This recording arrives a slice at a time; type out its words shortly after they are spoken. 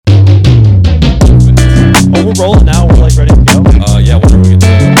rolling now? We're like ready to go. Yeah, whenever we get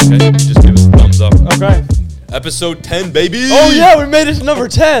to okay, you just give us a thumbs up. Okay. Episode 10, baby. Oh yeah, we made it to number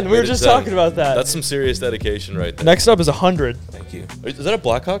 10. We were Made it just 10. talking about that. That's some serious dedication right there. Next up is 100. Thank you. Is that a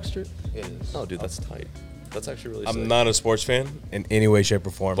Blackhawks shirt? It is. Oh, dude, that's tight. That's actually really sick. I'm not a sports fan in any way, shape, or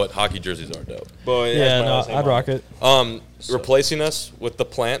form. But hockey jerseys are dope. But Yeah, no, I'd rock it. Replacing us with the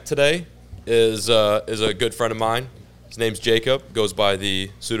plant today is a good friend of mine. His name's Jacob. Goes by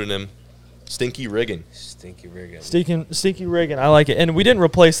the pseudonym Stinky Riggin. Stinky Riggin. Stinky Riggin. I like it. And we didn't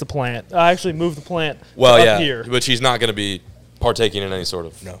replace the plant. I actually moved the plant up here. But she's not going to be partaking in any sort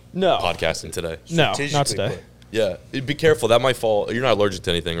of No. podcasting today. No, not Strategically today. put. Yeah, be careful. That might fall. You're not allergic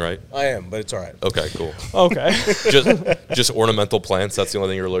to anything, right? I am, but it's all right. Okay, cool. Okay. just ornamental plants. That's the only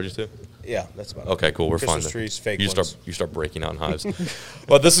thing you're allergic to. Yeah, that's about it. Okay, cool. We're fine. Christmas then. trees, fake you ones. start breaking out in hives.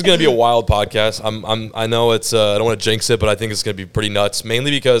 But this is going to be a wild podcast. I know it's. I don't want to jinx it, but I think it's going to be pretty nuts.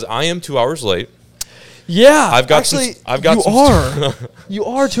 Mainly because I am 2 hours late. Yeah. I've got actually, some. You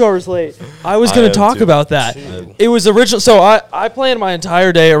are 2 hours late. I was going I to am talk too. about that. Dude. It was original. So I planned my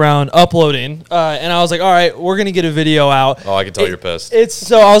entire day around uploading, and I was like, all right, we're going to get a video out. Oh, I can tell you're pissed.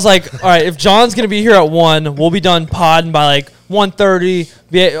 So I was like, all right, if John's going to be here at 1, we'll be done podding by like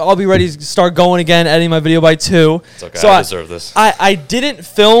 1:30. I'll be ready to start going again, editing my video by 2. It's okay. So I deserve this. I didn't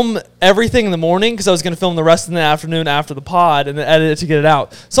film everything in the morning because I was going to film the rest in the afternoon after the pod and then edit it to get it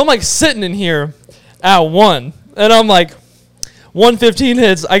out. So I'm like sitting in here at 1, and I'm like, 1:15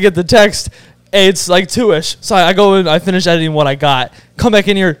 hits, I get the text, hey, it's like 2-ish. So I go in, I finish editing what I got. Come back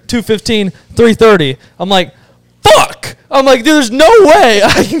in here, 2:15, 3:30. I'm like, fuck! I'm like, dude, there's no way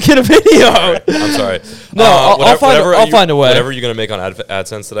I can get a video. I'm sorry. No, I'll find a way. Whatever you're gonna make on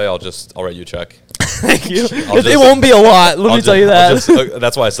AdSense today, I'll write you a check. Thank you. just- It won't be a lot, let me tell you that.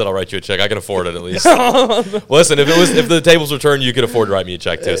 That's why I said I'll write you a check. I can afford it at least. Listen, if the tables were turned, you could afford to write me a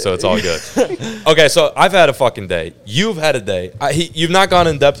check too, so it's all good. Okay, so I've had a fucking day. You've had a day. You've not gone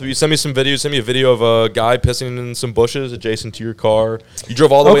in depth, but you sent me some videos. Sent me a video of a guy pissing in some bushes adjacent to your car. You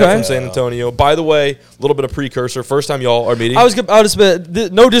drove all the way up from San Antonio. By the way, a little bit of precursor. First time y'all are meeting. I was just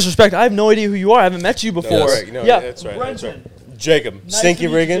no disrespect. I have no idea who you are. I haven't met you before. That's right. No, yeah, that's right. Brenton. That's right. Jacob. Nice Stinky to meet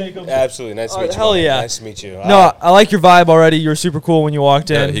you, Riggin. Jacob. Absolutely. Nice to meet you. Hell man. yeah. Nice to meet you. No, I like your vibe already. You were super cool when you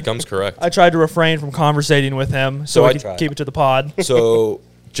walked in. Yeah, he comes correct. I tried to refrain from conversating with him so we could keep it to the pod. So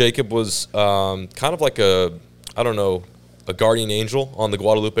Jacob was kind of like a guardian angel on the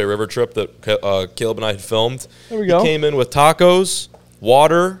Guadalupe River trip that Caleb and I had filmed. There we go. He came in with tacos,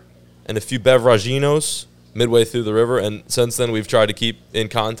 water, and a few beveraginos midway through the river, and since then we've tried to keep in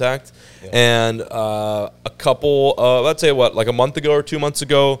contact. Yeah. And a couple, let's say like a month ago or 2 months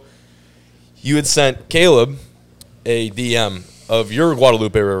ago, you had sent Caleb a DM of your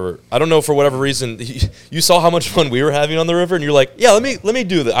Guadalupe River. I don't know, for whatever reason, you saw how much fun we were having on the river, and you're like, yeah, let me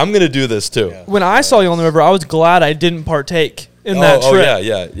do this. I'm going to do this too. Yeah. When I saw you on the river, I was glad I didn't partake in that trip. Oh,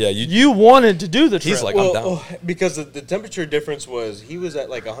 yeah. You wanted to do the trip. He's like, I'm down. Because the temperature difference was he was at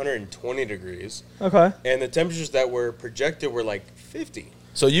like 120 degrees. Okay. And the temperatures that were projected were like 50.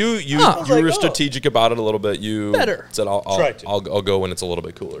 So you were strategic about it a little bit. You said I'll go when it's a little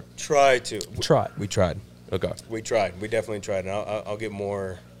bit cooler. We tried. Okay. We tried. We definitely tried. And I'll get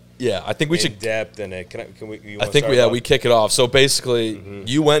more. Yeah, I think we should. In depth in it. Can we? I think we kick it off. So basically,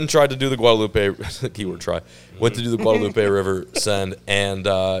 you went and tried to do the Guadalupe keyword try. Went to do the Guadalupe River send, and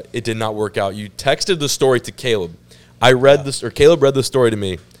it did not work out. You texted the story to Caleb. Caleb read the story to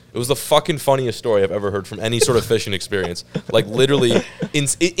me. It was the fucking funniest story I've ever heard from any sort of fishing experience. Like literally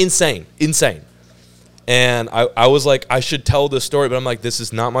insane. And I was like, I should tell this story, but I'm like, this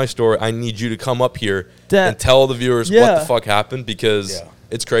is not my story. I need you to come up here and tell the viewers what the fuck happened, because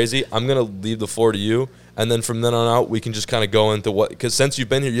it's crazy. I'm going to leave the floor to you, and then from then on out, we can just kind of go into because since you've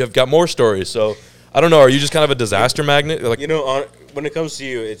been here, you've got more stories. So I don't know, are you just kind of a disaster magnet? Like, when it comes to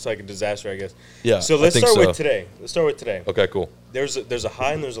you, it's like a disaster, I guess. Yeah. So let's start with today. Okay, cool. There's a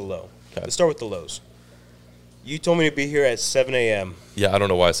high and there's a low. Okay. Let's start with the lows. You told me to be here at 7 a.m. Yeah, I don't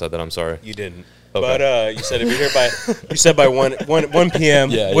know why I said that. I'm sorry. You didn't. Okay. But you said to be here by 1 p.m.,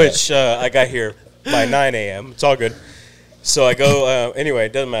 which I got here by 9 a.m. It's all good. So I go, anyway,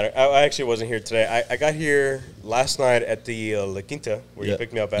 it doesn't matter. I actually wasn't here today. I got here last night at the La Quinta, where you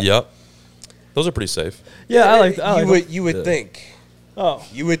picked me up at. Yep. Those are pretty safe. Yeah, I like You would think. Oh.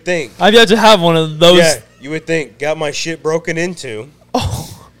 You would think. I've yet to have one of those. Yeah, you would think. Got my shit broken into.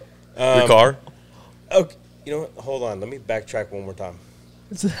 Oh. Your car? Okay, you know what? Hold on. Let me backtrack one more time.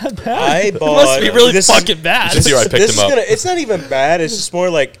 Is that bad? I bought. It must be really fucking bad. You should see where I picked him up. It's not even bad. It's just more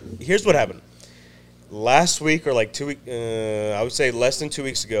like, here's what happened. Last week or like 2 weeks, I would say less than 2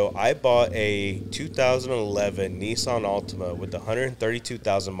 weeks ago, I bought a 2011 Nissan Altima with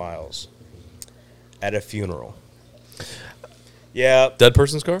 132,000 miles. at a funeral. Yeah. Dead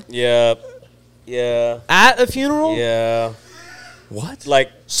person's car? Yeah. Yeah. At a funeral? Yeah. What?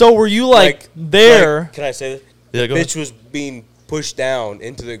 Like, So were you like there? Can I say this? Yeah, go Bitch ahead. was being pushed down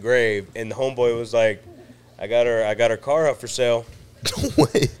into the grave, and the homeboy was like, I got her car up for sale. No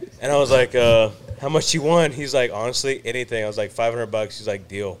way. And I was like, how much you want? He's like, honestly, anything. I was like, $500. He's like,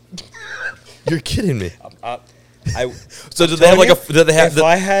 deal. You're kidding me. So did they have like a? Did they have? If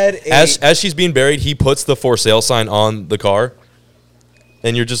I had a, as she's being buried, he puts the for sale sign on the car,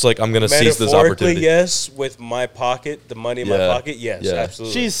 and you're just like, I'm gonna seize this opportunity. Yes, with my pocket, the money in my pocket, yes,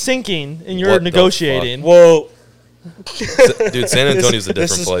 absolutely. She's sinking, and you're What the negotiating. Well, Dude, San Antonio's a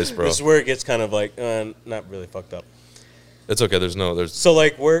different place, bro. This is where it gets kind of like not really fucked up. It's okay. There's So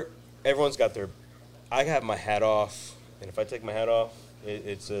like everyone's got their. I have my hat off, and if I take my hat off,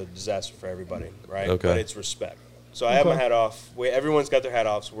 it's a disaster for everybody, right? Okay. But it's respect. So I have my hat off. Everyone's got their hat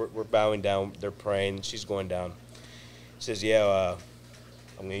off. So we're bowing down. They're praying. She's going down. She says, "Yeah,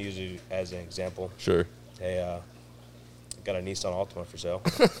 I'm gonna use you as an example. Sure. Hey, I got a Nissan Altima for sale."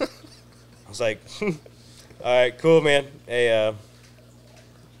 I was like, "All right, cool, man. Hey,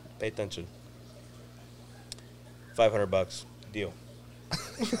 pay attention. $500 deal."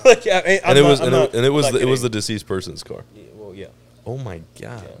 Like, it was the deceased person's car. Yeah, well, yeah. Oh my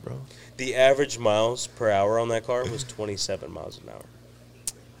god, bro. The average miles per hour on that car was 27 miles an hour.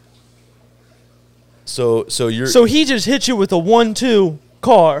 So he just hit you with a 1-2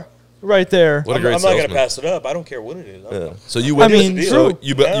 car right there. What a great I'm not salesman. gonna pass it up. I don't care what it is. Yeah. So you went. I mean, so true.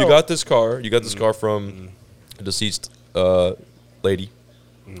 you got this car. You got this car from a deceased lady,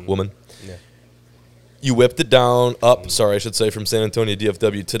 woman. Yeah. You whipped it down Sorry, I should say from San Antonio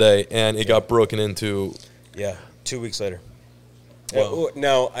DFW today, and it got broken into. Yeah. 2 weeks later. Wow.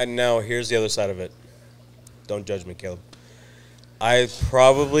 Now here's the other side of it. Don't judge me, Caleb. I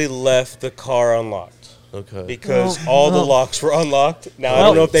probably left the car unlocked. Okay. Because all the locks were unlocked. Now, I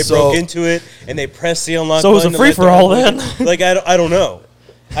don't know if they broke into it and they pressed the unlock So it was button a to let free-for-all them- then. Like, I don't know.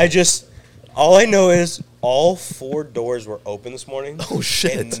 All I know is all 4 doors were open this morning. Oh,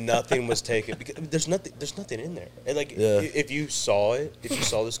 shit. And nothing was taken. Because there's nothing in there. And like, if you saw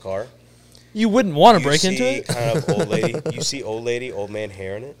this car. You wouldn't want to break into it? Kind of old lady. You see old lady, old man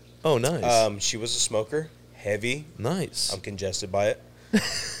hair in it. Oh, nice. She was a smoker. Heavy. Nice. I'm congested by it.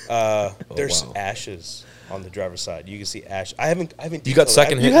 There's ashes on the driver's side. You can see ash. I haven't. You got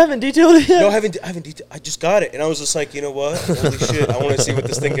second You haven't detailed it yet? No, I haven't. I just got it, and I was just like, you know what? Holy shit! I want to see what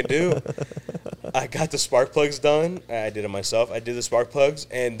this thing can do. I got the spark plugs done. I did it myself. I did the spark plugs,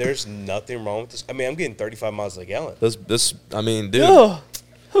 and there's nothing wrong with this. I mean, I'm getting 35 miles a gallon. I mean, dude. Oh,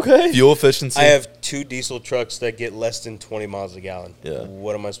 okay. Fuel efficiency. I have 2 diesel trucks that get less than 20 miles a gallon. Yeah.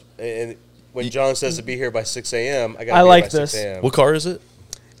 What am I? And when John says to be here by 6 a.m., I got to I be like here by this. 6 a.m. What car is it?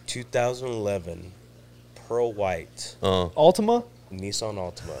 2011 pearl white Altima? Nissan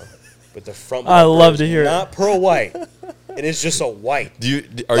Altima with the front. I love bumpers, to hear it. not pearl white. It is just a white. Do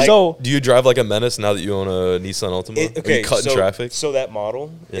you drive like a menace now that you own a Nissan Altima? Are you cutting traffic? So that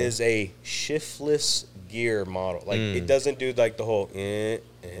model is a shiftless gear model. Like it doesn't do like the whole.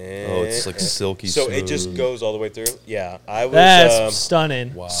 Oh, it's like silky. So smooth. it just goes all the way through. Yeah, I was. That's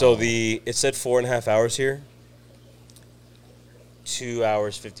stunning. Wow. So it said 4.5 hours here. 2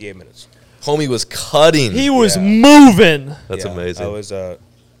 hours 58 minutes. Homie was cutting. He was moving. That's amazing. I was. I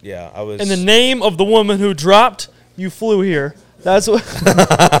was. In the name of the woman who dropped, you flew here. That's what.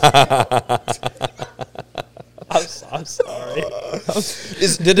 I'm sorry.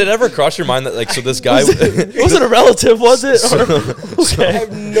 Did it ever cross your mind that like so this guy Was it a relative? Was it? I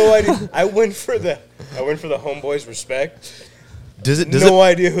have no idea. I went for the homeboy's respect. No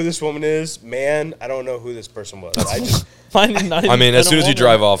idea who this woman is, man. I don't know who this person was. I just. I mean, as soon as you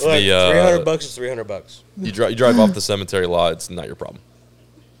drive off Like, the $300 is $300. you drive off the cemetery lot, it's not your problem.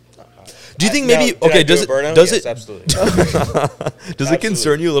 Do you think Now, maybe did I okay? do Does a it burnout? does Yes, it absolutely. does it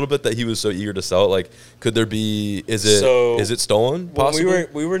concern you a little bit that he was so eager to sell it? Like, could there be? Is it stolen? Possibly. When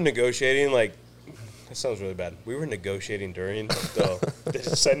we were negotiating, like that sounds really bad. We were negotiating during the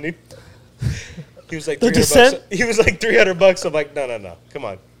descending. He was like $300. He was like $300. I'm like, no, come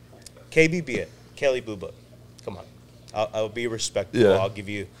on, KBB it, Kelly Blue Book, come on. I'll be respectful. Yeah. I'll give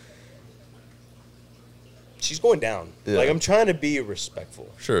you. She's going down. Yeah. Like I'm trying to be respectful.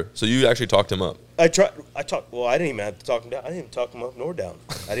 Sure. So you actually talked him up. I talked. Well, I didn't even have to talk him down. I didn't even talk him up nor down.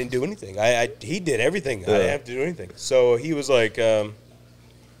 I didn't do anything. He did everything. I didn't have to do anything. So he was like,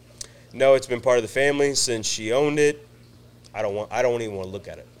 "No, it's been part of the family since she owned it. I don't even want to look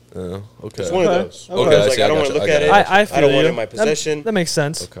at it." Okay. It's one of those. Okay. I was like, see, I don't I want to gotcha, look I at it. gotcha. I feel I don't want you. it in my possession. That makes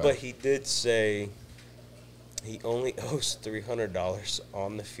sense. Okay. But he did say he only owes $300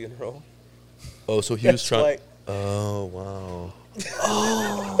 on the funeral. Oh, so he was That's trying. like- Oh wow.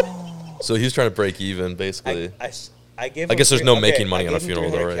 Oh. So he was trying to break even, basically. I gave. I guess there's no making money on a I gave him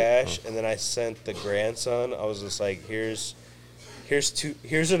funeral, though, $300 right? Cash, and then I sent the grandson. I was just like, here's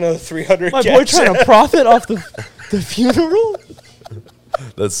another 300. My boy trying to profit off the funeral?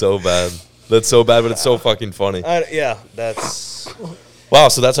 That's so bad. That's so bad, but it's so fucking funny. Yeah, that's. Wow,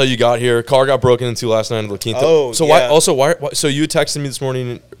 so that's how you got here. Car got broken into last night in La Quinta. Oh, so yeah. why? So you texted me this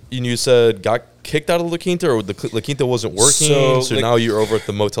morning and you said got kicked out of La Quinta, or the La Quinta wasn't working. So now you're over at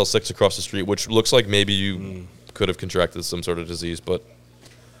the Motel 6 across the street, which looks like maybe you could have contracted some sort of disease, but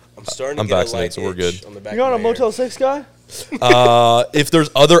I'm starting to I'm get vaccinated, a so we're good. On the back You're on of a my ear. Motel 6 guy? If there's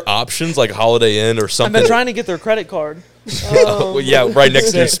other options like Holiday Inn or I've something, been trying to get their credit card. well, yeah, right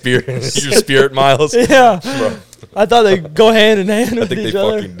next to your spirit miles. Yeah. Bro, I thought they'd go hand in hand I with think they each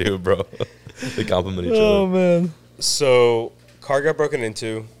other. fucking do, bro. They compliment each Oh, other. man. So car got broken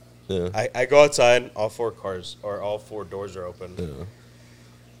into. Yeah. I go outside. All four doors are open. Yeah.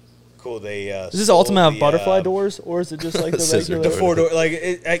 Cool. They. Is this Ultimate have butterfly doors, or is it just like the Scissor regular? The four door, like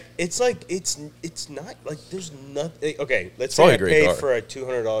it's like it's not like there's nothing. Okay, let's probably say I a great paid car. for a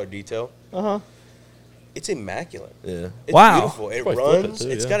 $200 detail. Uh-huh. It's immaculate. Yeah. It's Wow. beautiful. It Probably flip it runs. too,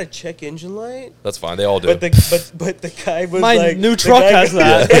 It's yeah. got a check engine light. That's fine. They all do. But the guy was My like new the truck guy has goes-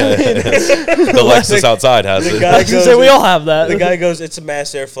 that. the Lexus outside has the it. guy I was gonna goes- say we all have that. The guy goes, it's a mass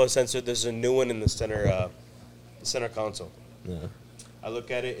airflow sensor. There's a new one in the center console. Yeah. I look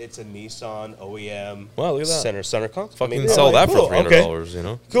at it. It's a Nissan OEM. Wow, look at that. Center console. Fucking yeah, sell like, that cool, for $300, you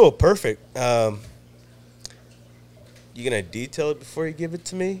know? Cool, perfect. You gonna detail it before you give it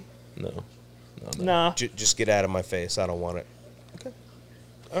to me? No. Nah. Just get out of my face. I don't want it. Okay.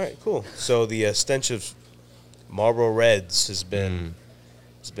 All right. Cool. So the stench of Marlboro Reds has been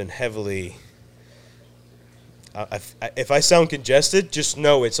heavily. If I sound congested, just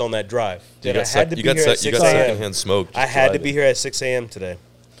know it's on that drive. You That got, I had to be here at 6 a.m. secondhand smoke. I had to be here at 6 a.m. today.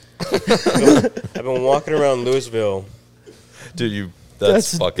 I've been walking around Louisville, Dude,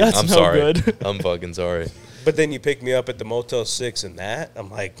 that's fucking. that's I'm no sorry. good. I'm fucking sorry. but then you pick me up at the Motel 6 and that.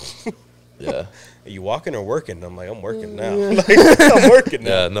 I'm like, Yeah. are you walking or working? I'm like, I'm working now. Like, I'm working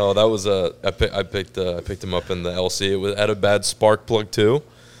now. Yeah, no, that was I picked him up in the LC. It was had a bad spark plug too.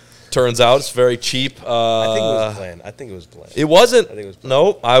 Turns out it's very cheap. I think it was planned. It wasn't. I think it was planned.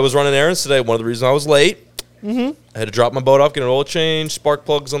 No, I was running errands today. One of the reasons I was late. I had to drop my boat off, get an oil change, spark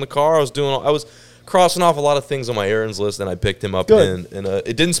plugs on the car. I was crossing off a lot of things on my errands list, and I picked him up. Good. And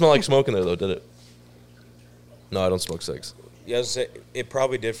it didn't smell like smoke in there though, did it? No, I don't smoke cigs. Yeah, I was gonna say, it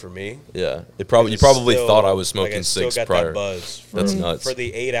probably did for me. Yeah, you probably Still- thought I was like, smoking I still cigs got prior. That buzz for, That's nuts. For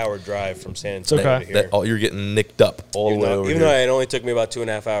the 8-hour drive from San Antonio okay. to here. You're getting nicked up all the way over Even here. though it only took me about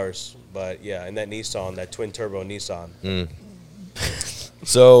 2.5 hours. But yeah, and that Nissan, that twin turbo Nissan.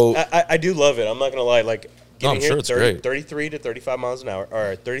 So I do love it. I'm not gonna lie. Like No, I'm getting sure here it's great. 33 to 35 miles an hour,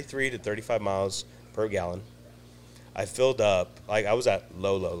 or 33 to 35 miles per gallon. I filled up. Like I was at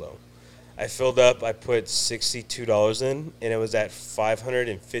low. I filled up. I put $62 in, and it was at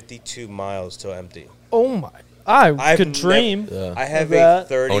 552 miles till empty. Oh, my. I I've could nev- dream. Yeah. I have Of that. a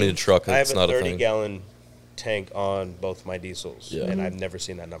 30. Owning a truck, I have that's not a a thing. 30-gallon tank on both my diesels, Yeah. and I've never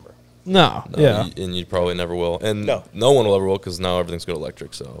seen that number. No. No, Yeah. and you probably never will. And No. no one will ever will because now everything's going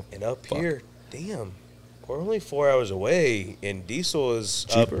electric. So And up Fuck. here, damn, we're only 4 hours away, and diesel is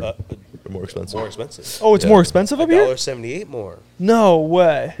Cheaper. up, they're more expensive. more expensive. Oh, it's Yeah. more expensive up here? $1.78 more. No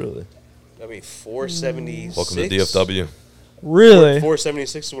way. Really? I mean, 476. Welcome to DFW. Really?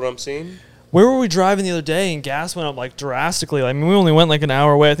 476 is what I'm seeing. Where were we driving the other day and gas went up like drastically? I mean, we only went like an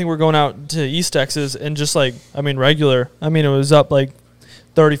hour away. I think we are going out to East Texas and just like, I mean, regular. I mean, it was up like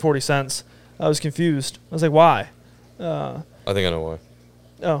 30, 40 cents. I was confused. I was like, why? I think I know why.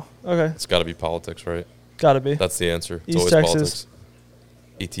 Oh, okay. It's got to be politics, right? Gotta be. That's the answer. It's East always Texas.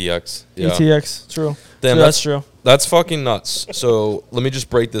 politics. ETX. Yeah. ETX, true. Damn, True, that's true. That's fucking nuts. So let me just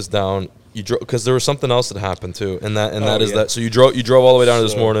break this down. You drove because there was something else that happened too, and that is yeah. that. So you drove all the way down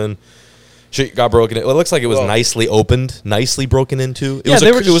this So- morning. Shit got broken. It looks like it was Well- nicely opened, nicely broken into. It Yeah, was they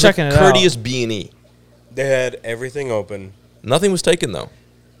a, were it just was checking a it out. courteous B&E. They had everything open. Nothing was taken though.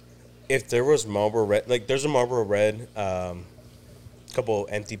 If there was Marlboro Red, like there's a Marlboro Red, couple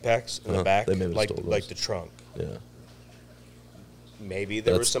empty packs in the back, they may have like stole like those. the trunk. Yeah. Maybe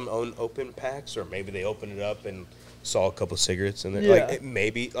there were That's- some unopened packs, or maybe they opened it up and saw a couple cigarettes in there. Yeah. Like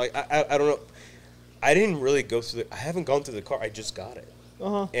maybe, like I don't know. I didn't really go through I haven't gone through the car. I just got it.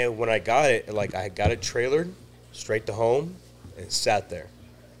 Uh-huh. And when I got it, like I got it trailered straight to home and sat there.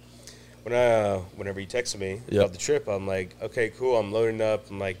 Whenever he texted me Yep. about the trip, I'm like, okay, cool. I'm loading up.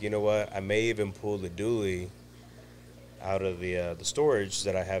 I'm like, you know what? I may even pull the dually out of the storage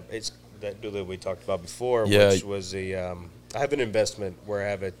that I have. It's that dually we talked about before, Yeah. which was I have an investment where I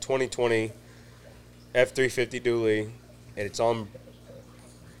have a 2020 F350 dually, and it's on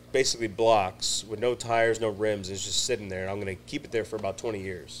basically blocks with no tires, no rims. It's just sitting there, and I'm going to keep it there for about 20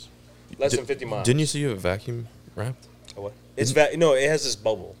 years. Less than 50 miles. Didn't you say you have a vacuum wrapped? What? No, it has this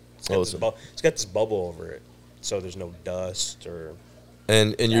bubble. It's got this bubble over it, so there's no dust or.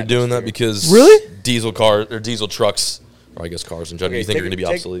 And you're doing that because Really? diesel car or diesel trucks, or I guess cars in general, you think are going to be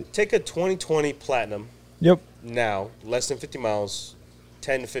obsolete. Take a 2020 Platinum. Yep. Now, less than 50 miles,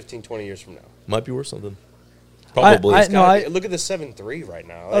 10 to 15, 20 years from now. Might be worth something. Probably. Look at the 7.3 right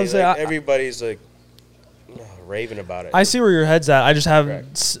now. Everybody's raving about it. I see where your head's at. I just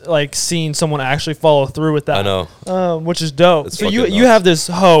haven't seen someone actually follow through with that. I know. Which is dope. It's so fucking you nuts. have this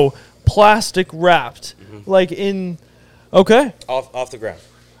hoe plastic wrapped, like in. Okay. Off the ground.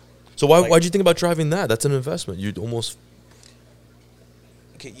 So why'd you think about driving that? That's an investment. You'd almost.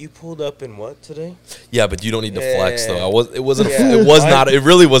 Okay, you pulled up in what today? Yeah, but you don't need to flex though. It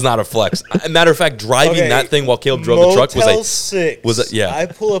really was not a flex. A matter of fact, driving that thing while Caleb drove the truck was yeah. I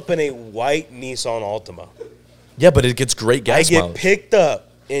pull up in a white Nissan Altima. Yeah, but it gets great gas mileage. I get picked up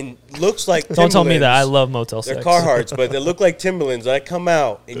and looks like Don't tell me that. I love Motel 6. They're Carhartts, but they look like Timberlands. I come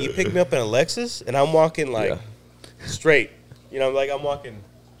out and you pick me up in a Lexus, and I'm walking straight. You know, like I'm walking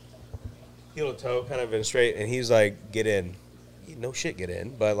heel to toe, kind of in straight, and he's like, "Get in." No shit, get in,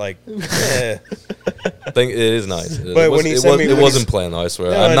 but like, I think it is nice. But it wasn't planned though. I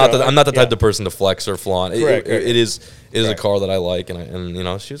swear, I'm not the type of person to flex or flaunt. It is a car that I like, and you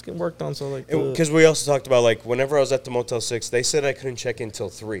know, she was getting worked on. So like, because we also talked about like whenever I was at the Motel 6, they said I couldn't check in till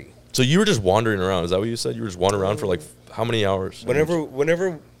 3. So you were just wandering around. Is that what you said? You were just wandering around for like how many hours? Whenever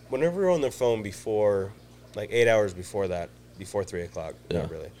we're on the phone before, like 8 hours before that, before 3 o'clock. Yeah. Not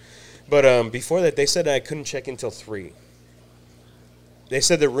really, but before that, they said I couldn't check in till 3. They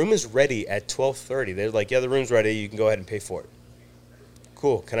said the room is ready at 12:30. They're like, yeah, the room's ready. You can go ahead and pay for it.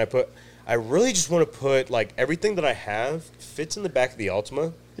 Cool. I really just want to put, like, everything that I have fits in the back of the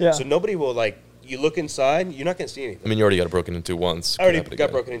Altima. Yeah. So nobody will, like, you look inside, you're not going to see anything. I mean, you already got it broken into once. I already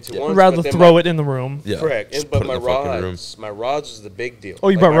got broken into once. I'd rather throw it in the room. Yeah. Correct. But my rods is the big deal. Oh,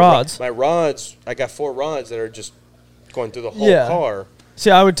 you brought rods? My rods, I got 4 rods that are just going through the whole car. See,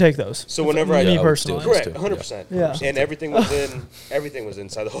 I would take those. So whenever me personally, correct, 100%. Yeah. And everything was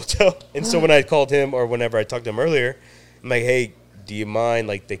inside the hotel. And so when I called him, or whenever I talked to him earlier, I'm like, hey, do you mind?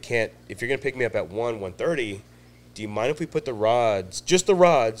 Like, if you're gonna pick me up at 1:30, do you mind if we put just the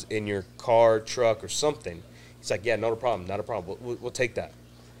rods, in your car, truck, or something? He's like, yeah, not a problem. We'll take that,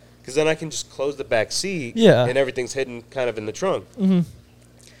 because then I can just close the back seat. Yeah. And everything's hidden kind of in the trunk. Mm-hmm.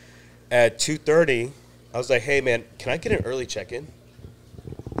 At 2:30, I was like, hey man, can I get an early check-in?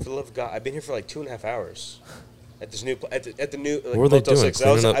 For the love of God, I've been here for like 2.5 hours at this new at the new like, what were they Motel doing?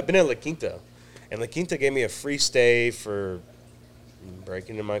 6. I've been at La Quinta, and La Quinta gave me a free stay for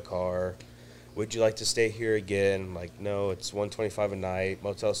breaking into my car. Would you like to stay here again? I'm like, no, it's $125 a night.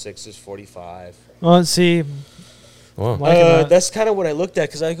 Motel 6 is $45. Well, let's see. Wow. That's kind of what I looked at,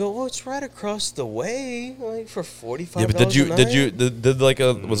 because I go, well, it's right across the way, like for $45. Yeah,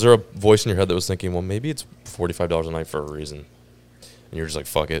 but was there a voice in your head that was thinking, well, maybe it's $45 a night for a reason? And you're just like,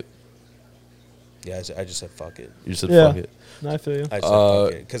 fuck it. Yeah, I just said fuck it. You said fuck it. I feel you. I said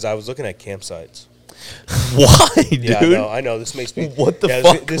fuck it, because I was looking at campsites. Why, dude? Yeah, I know. This makes me. What the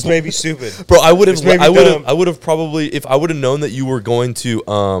fuck? This may be stupid, bro. I would have probably, if I would have known that you were going to,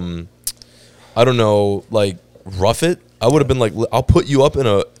 I don't know, like rough it. I would have been like, I'll put you up in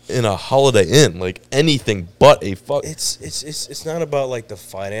a Holiday Inn, like anything but a fuck. It's not about like the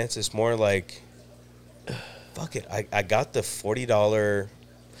finance. It's more like, fuck it. I got the $40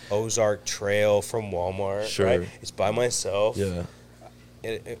 Ozark Trail from Walmart. Sure. Right? It's by myself. Yeah.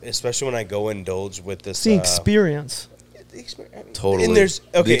 Especially when I go indulge with this. The experience. Totally. And there's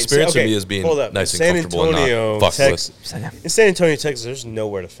the experience for me is being nice and comfortable and not Texas. In San Antonio, Texas, there's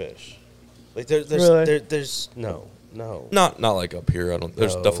nowhere to fish. Like there's no. Not like up here.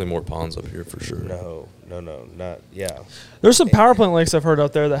 There's definitely more ponds up here for sure. No, not yeah. There's some power plant lakes I've heard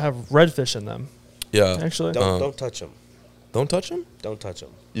out there that have redfish in them. Yeah, actually. Don't touch them. Don't touch them. Don't touch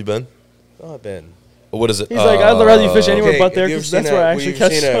them. You been? Oh, I've been. What is it? He's like, I'd rather you fish anywhere but there, because that's where I actually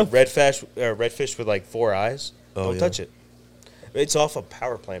catch seen stuff. a redfish with like 4 eyes? Don't touch it. It's off a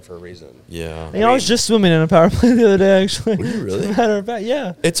power plant for a reason. Yeah. I was just swimming in a power plant the other day, actually. Were you really? As a matter of fact,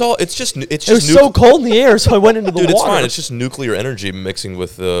 yeah. It was so cold in the air, so I went into the water. Dude, it's fine. It's just nuclear energy mixing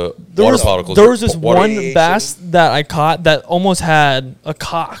with the water particles. There was this one bass that I caught that almost had a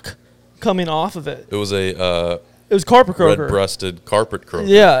cock coming off of it. It was a It was carpet croaker. Red-breasted carpet croaker.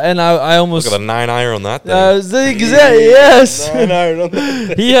 Yeah, and I almost... Look at a 9-iron on that thing. Yes. 9-iron on that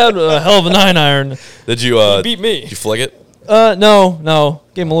thing. He had a hell of a 9-iron. Did you... He beat me. Did you flick it? No.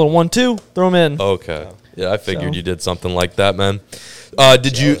 Gave him a little 1-2, throw him in. Okay. Yeah, I figured So. you did something like that, man.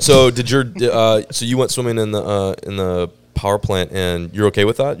 So you went swimming in the power plant, and you're okay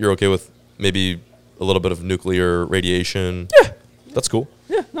with that? You're okay with maybe a little bit of nuclear radiation? Yeah. That's cool.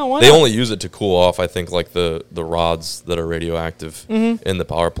 Yeah, no, why They not? only use it to cool off, I think, like the rods that are radioactive in the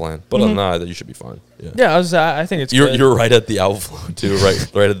power plant. But other than that, you should be fine. Yeah. Yeah, I think it's good. You're right at the outflow too,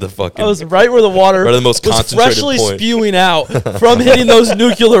 right at the fucking. I was right where the water Right at the most was concentrated freshly point. spewing out from hitting those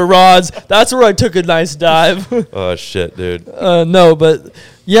nuclear rods. That's where I took a nice dive. Oh shit, dude! No, but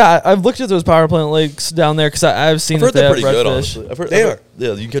yeah, I've looked at those power plant lakes down there because I've seen I've heard that they they're have pretty good, redfish. honestly. I've heard, They I've are. heard-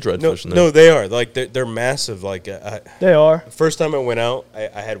 Yeah, you can catch redfish in there. No, they are. Like they're massive. Like They are. first time I went out,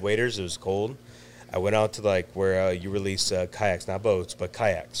 I had waders. It was cold. I went out to like where you release kayaks, not boats, but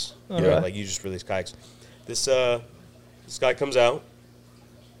kayaks. Okay. You know, like you just release kayaks. This guy comes out,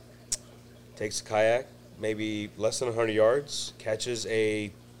 takes a kayak, maybe less than 100 yards, catches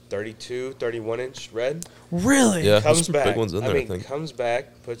a 32, 31-inch red. Really? Yeah, Comes there's some back. big ones in there. I think. Comes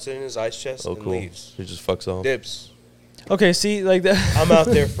back, puts it in his ice chest, Oh, and cool. leaves. He just fucks off. Dips. Okay, see, like that. I'm out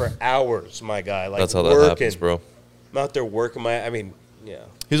there for hours, my guy. Like That's how working. that happens, bro. I'm out there working my. I mean, yeah.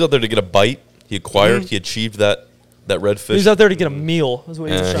 He was out there to get a bite. He acquired. He achieved that redfish. He's out there to get a meal. Is what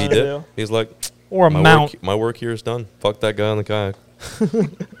he was and trying he to did. do. He's like, Or a mount. my work here is done. Fuck that guy on the kayak.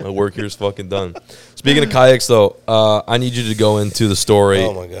 My work here is fucking done. Speaking of kayaks, though, I need you to go into the story.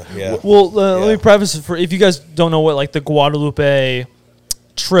 Oh my god. Yeah. Well, let Yeah. me preface it for if you guys don't know what like the Guadalupe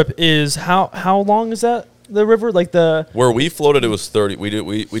trip is. How long is that? The river, like the Where we floated, it was 30. We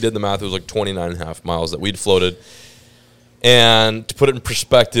did the math. It was like 29.5 miles that we'd floated. And to put it in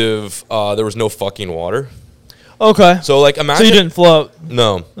perspective, there was no fucking water. okay. So like imagine. So you didn't float.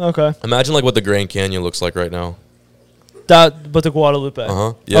 No. Okay. Imagine like what the Grand Canyon looks like right now. But the Guadalupe.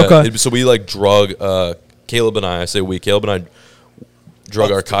 Yeah. Okay. So we like drug Caleb and I say we. Caleb and I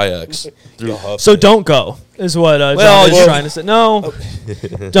drug our kayaks through. So don't go is what John Well, is you- trying to say. No,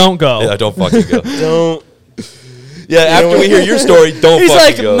 don't go. Yeah, don't fucking go. Don't. Yeah, after we hear your story, don't He's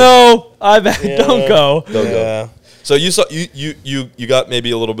fucking like, go. no, Yeah. don't go. Don't go. Yeah. So you saw you got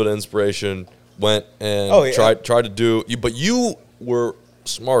maybe a little bit of inspiration, went and Oh, yeah. tried to do but you were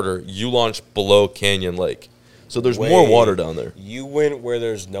smarter. You launched below Canyon Lake. So there's more water down there. You went where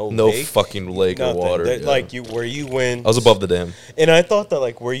there's no lake, fucking lake or nothing. water. That- yeah. Like where you went. I was above the dam. And I thought that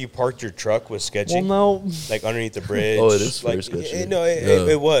like where you parked your truck was sketchy. Well, no. Like underneath the bridge. Oh, it is like, very sketchy. No, Yeah.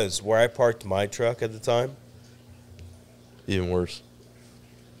 it was where I parked my truck at the time. Even worse.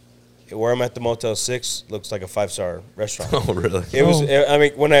 Where I'm at the Motel 6 looks like a 5-star restaurant. Oh really? It was. Oh. I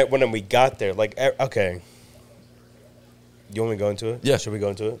mean, when we got there, like, okay. You want me to go into it? Yeah. Should we go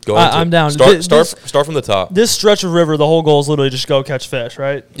into it? Go into I'm it. down. Start from the top. This stretch of river, the whole goal is literally just go catch fish,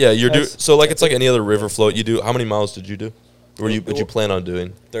 right? Yeah, you're That's- so like it's like any other river float. You do how many miles did you do? Would you plan on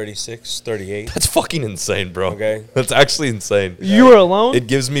doing? 36, 38. That's fucking insane, bro. Okay. That's actually insane. You were alone. It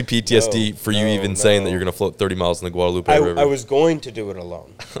gives me PTSD for you even saying that you're gonna float 30 miles in the Guadalupe River. I was going to do it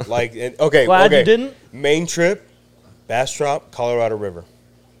alone. Like, okay. Glad okay. you didn't. Main trip, Bastrop, Colorado River.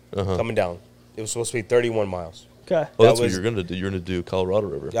 Uh-huh. Coming down. It was supposed to be 31 miles. Okay. Well, that that's what was- you're gonna do. You're gonna do Colorado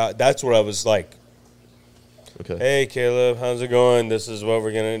River. That's what I was like. Okay. Hey, Caleb, how's it going? This is what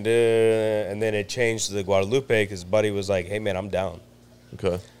we're going to do. And then it changed to the Guadalupe because Buddy was like, hey, man, I'm down.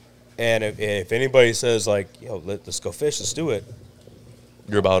 Okay. And if anybody says, like, yo, let's go fish, let's do it.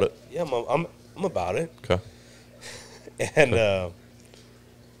 You're about it. Yeah, I'm about it. Okay. And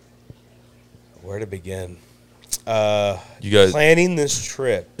where to begin? You guys. Planning this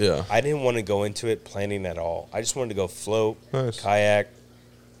trip. Yeah. I didn't want to go into it planning at all. I just wanted to go float, Nice. kayak.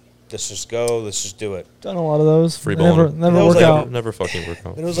 Let's just go. Let's just do it. Done a lot of those. Free Never balling. never That was work like out. Never fucking work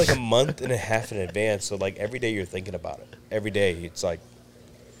out. And it was like a month and a half in advance. So like every day you're thinking about it. Every day it's like,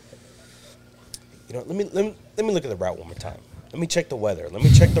 you know, let me look at the route one more time. Let me check the weather. Let me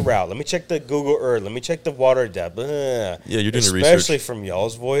check the route. Let me check the Google Earth. Let me check the water depth. Yeah, you're doing your research. Especially from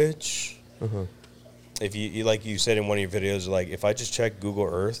y'all's voyage. If you like you said in one of your videos, like if I just check Google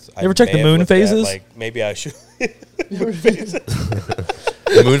Earth, You ever check the moon phases? Like maybe I should.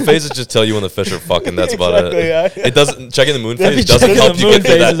 The moon phases just tell you when the fish are fucking. That's about Exactly, yeah. it. It doesn't. Checking the moon Let me phase doesn't check help the you moon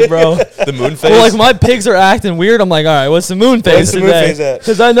get to that. phases, bro. The moon phase. Well, like my pigs are acting weird. I'm like, all right, what's the moon phase the moon today? phase at?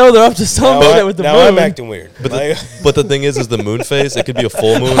 Because I know they're up to some shit with the now moon. I'm acting weird. But Like- but the thing is the moon phase. It could be a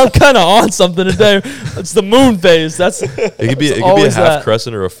full moon. I'm kind of on something today. It's the moon phase. That's It could be a always half that.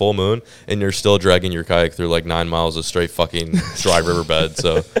 crescent or a full moon, and you're still dragging your kayak through like 9 miles of straight fucking dry riverbed.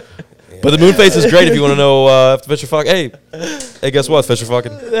 So But the moon phase is great if you want to know if the fish are fucking. Hey, guess what? Fish are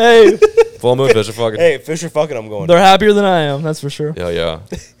fucking. Hey, Full moon, fish are fucking. Hey, fish are fucking. I'm going. they're happier than I am. That's for sure. Yeah.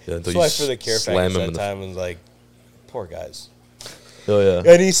 So like for the care package that time was like, poor guys. Oh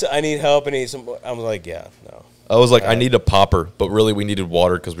yeah. I need help. I need some. I'm like, yeah, no. I was like, I need a popper, but really we needed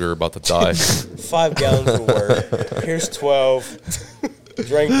water because we were about to die. 5 gallons of work. Here's 12.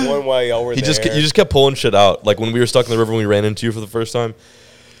 Drank one while y'all were there. You just kept pulling shit out. Like when we were stuck in the river when we ran into you for the first time.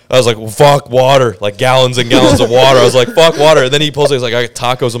 I was like, well, fuck water. Like gallons and gallons of water. I was like, fuck water. And then he pulls it. He's like, I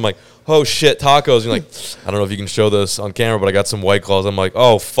got tacos. I'm like, oh shit, tacos. And you're like, I don't know if you can show this on camera, but I got some White Claws. I'm like,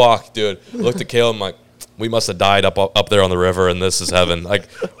 oh fuck, dude. I looked at Kale. I'm like, we must have died up there on the river, and this is heaven. Like,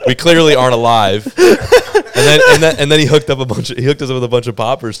 we clearly aren't alive. And then he hooked us up with a bunch of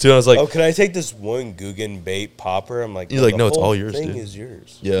poppers too. And I was like, oh, can I take this one Guggen bait popper? I'm like, he's like, no, it's all yours, dude. dude. Thing is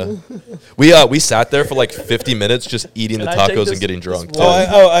yours. Yeah, we sat there for like 50 minutes just eating the tacos and getting drunk.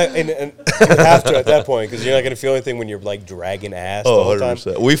 And you have to at that point because you're not gonna feel anything when you're like dragging ass. Oh, the whole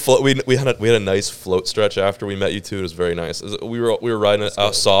time. We had a nice float stretch after we met you too. It was very nice. We were riding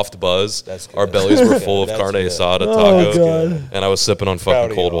a soft buzz. Our bellies were full of carne asada tacos, and I was sipping on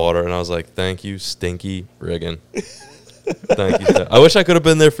fucking cold water, and I was like, "Thank you, Stinky Riggin." Thank you. I wish I could have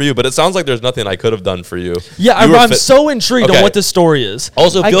been there for you, but it sounds like there's nothing I could have done for you. Yeah, I'm so intrigued on what this story is.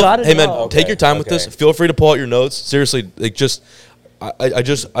 Also, take your time with this. Feel free to pull out your notes. Seriously, like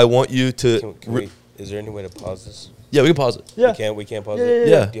I want you to. Is there any way to pause this? Yeah, we can pause it. Yeah, we can't pause it.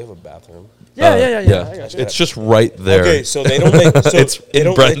 Yeah. Do you have a bathroom? Yeah. It's just right there. Okay, so they don't let. So it's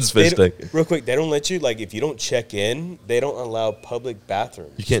in Brenton's fish tank. Real quick, they don't let you like if you don't check in, they don't allow public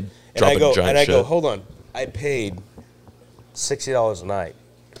bathrooms. You can't drop a giant shit. And I go, hold on, I paid $60 a night.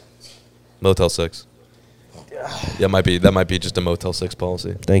 Motel 6. Yeah, that might be just a Motel 6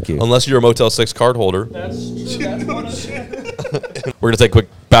 policy. Thank you. Unless you're a Motel 6 card holder. We're gonna take a quick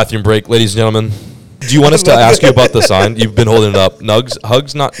bathroom break, ladies and gentlemen. Do you want us to ask you about the sign? You've been holding it up.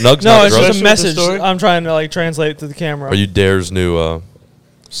 Hugs not. No, it's just a message. I'm trying to like translate to the camera. Are you Dare's new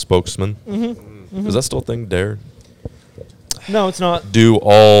spokesman? Mm-hmm. Is that still a thing, Dare? No, it's not. Do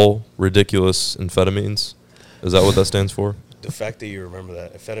all ridiculous amphetamines? Is that what that stands for? The fact that you remember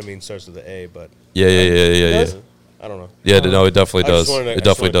that amphetamine starts with the A, but yeah. I don't know. Yeah, no, it definitely does. It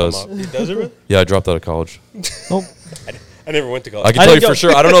definitely does. It does it really? Yeah, I dropped out of college. Oh. I never went to college. I can tell you for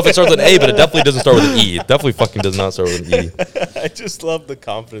sure. I don't know if it starts with an A, but it definitely doesn't start with an E. It definitely fucking does not start with an E. I just love the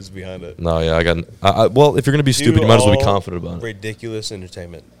confidence behind it. No, yeah, I got. Well, if you're gonna be stupid, you might as well be confident about it. Ridiculous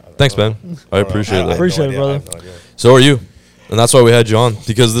entertainment. Thanks, man. I appreciate that. Appreciate it, brother. So are you, and that's why we had you on,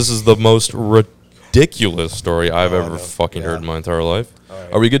 because this is the most ridiculous story I've ever fucking heard in my entire life.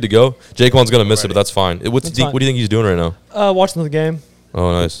 Right. Are we good to go? Jaquan's gonna miss it, but that's fine. What do you think he's doing right now? Watching the game.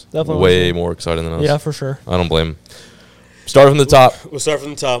 Oh, nice. Definitely way more exciting than us. Yeah, for sure. I don't blame him. Start from the top. We'll start from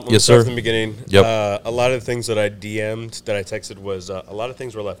the top. Yes, start sir. from the beginning. Yep. A lot of the things that I DM'd, that I texted was a lot of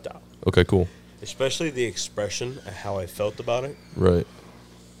things were left out. Okay, cool. Especially the expression of how I felt about it. Right.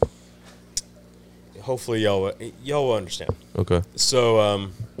 Hopefully y'all will understand. Okay. So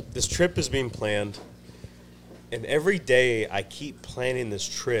this trip is being planned, and every day I keep planning this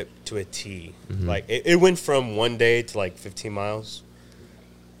trip to a T. Mm-hmm. Like it went from one day to like 15 miles.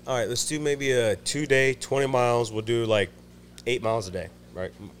 All right, let's do maybe a 2-day, 20 miles. We'll do like 8 miles a day,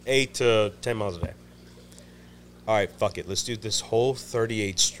 right? 8 to 10 miles a day. All right, fuck it. Let's do this whole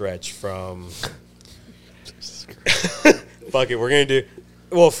 38 stretch from. Fuck it. We're going to do.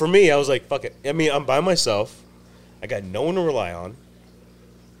 Well, for me, I was like, fuck it. I mean, I'm by myself. I got no one to rely on.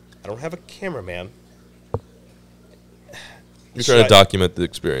 I don't have a cameraman. You're trying to document the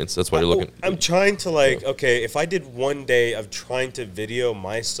experience. That's why you're looking. I'm trying to okay, if I did one day of trying to video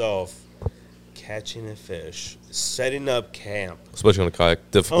myself catching a fish, setting up camp. Especially on a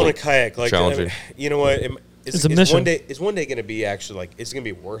kayak. Difficult. On a kayak. Like, challenging. You know what? It's a mission. Is one day going to be actually, like, it's going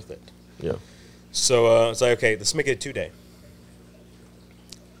to be worth it? Yeah. So it's like, okay, let's make it a 2-day.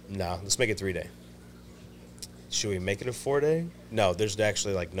 No, let's make it 3-day. Should we make it a 4-day? No, there's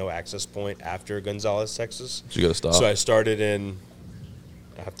actually like no access point after Gonzales, Texas. So you gotta stop. So I started in.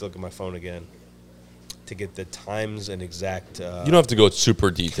 I have to look at my phone again to get the times and exact. You don't have to go super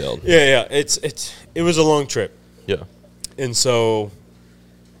detailed. Yeah. It was a long trip. Yeah. And so.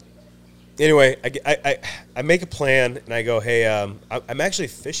 Anyway, I make a plan and I go, hey, I'm actually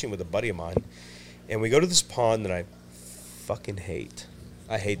fishing with a buddy of mine, and we go to this pond that I fucking hate.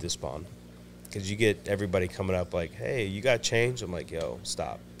 I hate this pond. Because you get everybody coming up like, hey, you got change? I'm like, yo,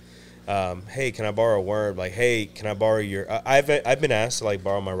 stop. Hey, can I borrow a worm? Like, hey, can I borrow your... I've been asked to, like,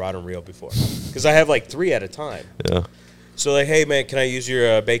 borrow my rod and reel before. Because I have, like, 3 at a time. Yeah. So, like, hey, man, can I use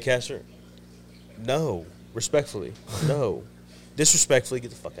your bait caster? No. Respectfully. No. disrespectfully, get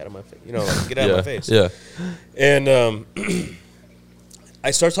the fuck out of my face. You know, like, get out of my face. Yeah. And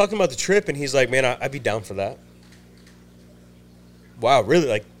I start talking about the trip, and he's like, man, I'd be down for that. Wow, really?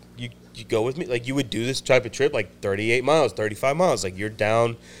 Like, you go with me? Like, you would do this type of trip, like 38 miles, 35 miles. Like, you're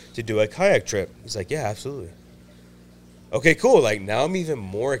down to do a kayak trip. He's like, yeah, absolutely. Okay, cool. Like, now I'm even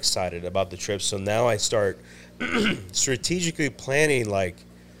more excited about the trip. So now I start strategically planning, like,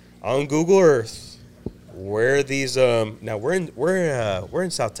 on Google Earth, where these now we're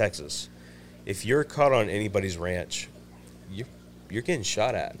in South Texas. If you're caught on anybody's ranch, you're getting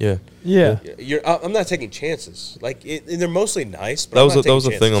shot at. Yeah. I'm not taking chances. Like, and they're mostly nice. But That was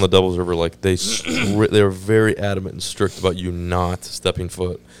the thing on the Devil's River. Like they were very adamant and strict about you not stepping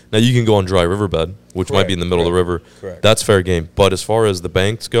foot. Now you can go on dry riverbed, which might be in the middle of the river. Correct. That's fair game. But as far as the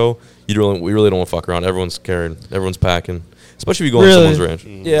banks go, we really don't want to fuck around. Everyone's carrying, everyone's packing, especially if you go on someone's ranch.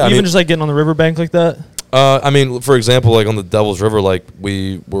 Yeah, even just like getting on the riverbank like that. I mean, for example, like on the Devil's River, like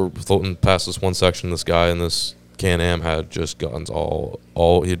we were floating past this one section. This guy in this Can-Am had just guns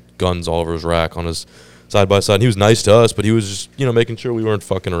he had guns all over his rack on his side by side. And he was nice to us, but he was just making sure we weren't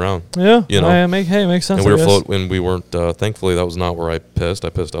fucking around. Yeah, you know, makes sense. And we were floating, and we weren't. Thankfully, that was not where I pissed. I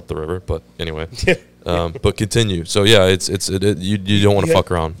pissed up the river, but anyway. But continue. So yeah, you don't want to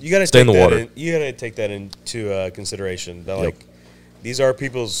fuck around. You gotta stay in the water. You gotta take that into consideration. That like these are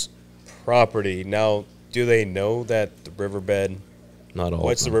people's property. Now, do they know that the riverbed? Not all.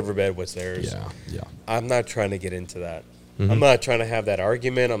 What's the riverbed? What's theirs? Yeah. I'm not trying to get into that. Mm-hmm. I'm not trying to have that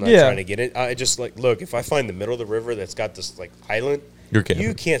argument. I'm not trying to get it. I just look. If I find the middle of the river that's got this like island,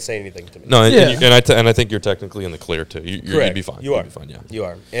 you can't say anything to me. No, and I think you're technically in the clear too. You'd be fine. You are. Be fine, yeah. You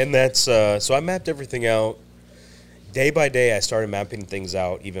are. And that's so I mapped everything out. Day by day, I started mapping things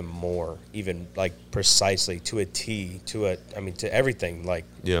out even more, even like precisely to a T, to everything. Like,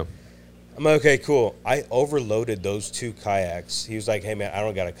 yeah. I'm like, okay, cool. I overloaded those 2 kayaks. He was like, hey, man, I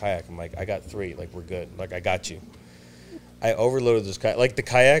don't got a kayak. I'm like, I got 3. Like, we're good. Like, I got you. I overloaded this kayak. Like, the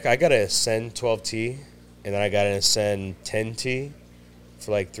kayak, I got to Ascend 12T, and then I got to Ascend 10T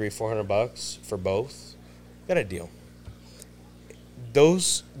for like $300-$400 for both. Got a deal.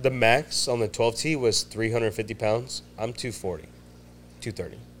 The max on the 12T was 350 pounds. I'm 240,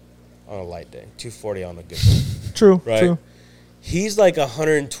 230 on a light day, 240 on a good day. True, right? True. He's like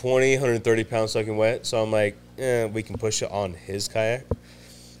 120, 130 pounds soaking wet. So I'm like, we can push it on his kayak.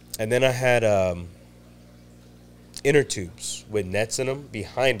 And then I had inner tubes with nets in them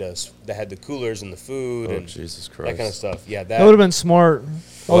behind us that had the coolers and the food and Jesus Christ. that kind of stuff. Yeah, that would have been smart.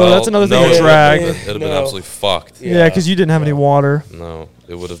 Although that's another thing to drag. It would have been absolutely fucked. Yeah, because you didn't have any water. No,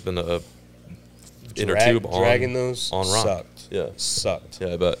 it would have been a inner tube dragging those on rock. Sucked. Yeah, sucked.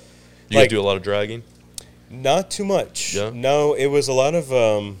 Yeah, I bet. You guys do a lot of dragging? Not too much. Yeah? No, it was a lot of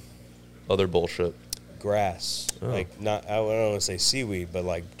other bullshit. Grass. Oh. Like I don't want to say seaweed, but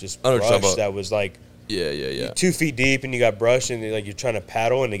like just I know what you're brush talking about. that was like 2 feet deep, and you got brush, and like you're trying to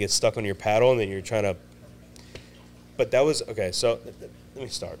paddle, and it gets stuck on your paddle, and then you're trying to. But that was okay. So let me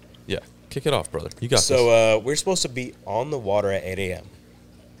start. Yeah, kick it off, brother. You got this. So we're supposed to be on the water at 8 a.m.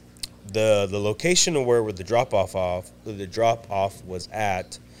 The location of where the drop off was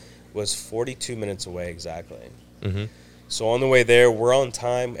at was 42 minutes away exactly. Mm-hmm. So on the way there, we're on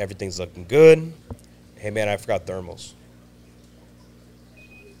time. Everything's looking good. Hey man, I forgot thermals.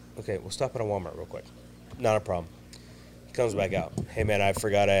 Okay, we'll stop at a Walmart real quick. Not a problem. He comes back out. Hey man, I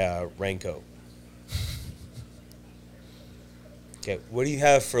forgot a raincoat. Okay, what do you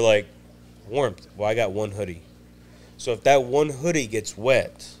have for like warmth? Well, I got one hoodie. So if that one hoodie gets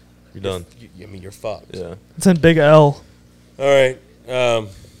wet, you're done. You're fucked. Yeah. It's in big L. All right.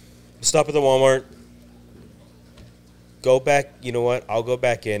 Stop at the Walmart. Go back. You know what? I'll go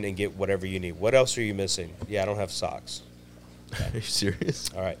back in and get whatever you need. What else are you missing? Yeah, I don't have socks. Okay. Are you serious?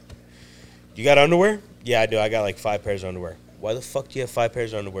 All right. You got underwear? Yeah, I do. I got like 5 pairs of underwear. Why the fuck do you have 5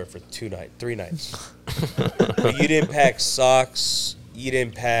 pairs of underwear for 3 nights? But you didn't pack socks. You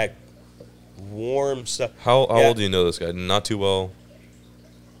didn't pack warm stuff. How old do you know this guy? Not too well.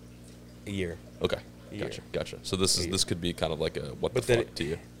 A year. Okay. Gotcha. So this could be kind of like a what the fuck to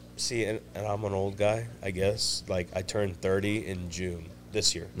you. See, and I'm an old guy, I guess. Like, I turned 30 in June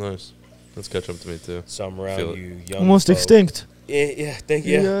this year. Nice. That's catch up to me, too. So I'm around you young almost folk. Extinct. Yeah, thank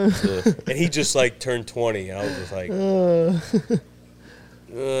you. Yeah. And he just, like, turned 20, and I was just like...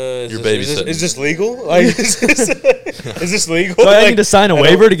 Is this legal? Like, is this legal? Do I need to sign a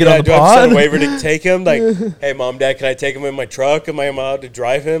waiver to get on the pod? Do I have to sign a waiver to take him? Like, hey, Mom, Dad, can I take him in my truck? Am I allowed to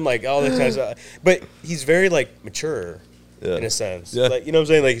drive him? Like, all that kind of stuff. But he's very, like, mature. in a sense. Yeah. Like, you know what I'm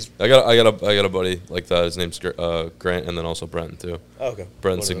saying? Like, he's, I got a buddy like that. His name's Grant, and then also Brenton too. oh, okay.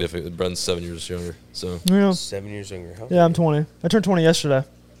 Brent's significant. Brent's 7 years younger. So Yeah. 7 years younger. Huh? Yeah, I'm 20. I turned 20 yesterday.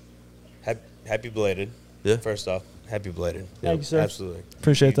 Happy belated. Yeah. First off, happy belated. Thank you, sir. Absolutely.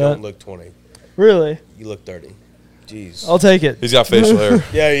 Appreciate you that. don't look 20. Really? You look 30. Jeez. I'll take it. he's got facial hair.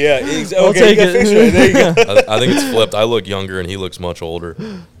 Yeah. I'll Okay, take you got it. facial hair. There you go. I think it's flipped. I look younger, and he looks much older.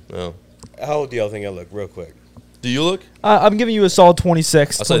 Yeah. How old do y'all think I look? Real quick. Do you look? I'm giving you a solid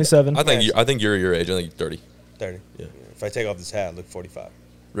 26, 27. I think you're your age. I think you're 30. 30. Yeah. If I take off this hat, I look 45.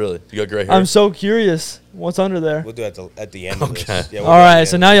 Really? You got gray hair? I'm so curious. What's under there? We'll do it at the end of this. Okay. Yeah, All right,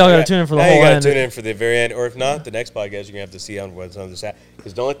 so now y'all got to tune in for the now whole you gotta end. tune in for the very end. Or if not, the next podcast, you're going to have to see on what's on this hat.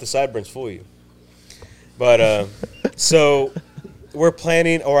 Because don't let the sideburns fool you. But, so I'm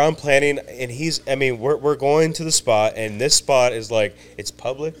planning, and we're going to the spot, and this spot is like, it's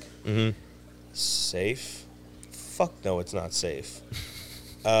public, safe. Fuck no, it's not safe.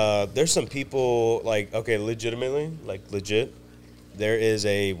 There's some people, like, okay, legitimately, like, legit, there is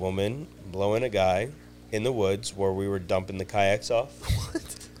a woman blowing a guy in the woods where we were dumping the kayaks off.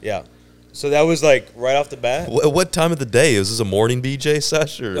 What? Yeah. So that was, like, right off the bat. What time of the day? Is this a morning BJ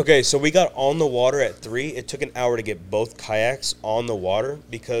sesh? Or? Okay, so we got on the water at 3. It took an hour to get both kayaks on the water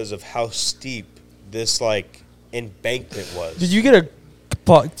because of how steep this, like, embankment was. Did you get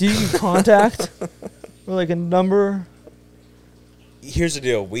contact? Or like a number? Here's the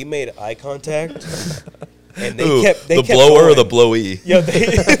deal. We made eye contact, and they Ooh, kept the kept blower or going. the blowee? Yeah,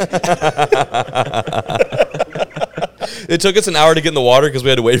 It took us an hour to get in the water because we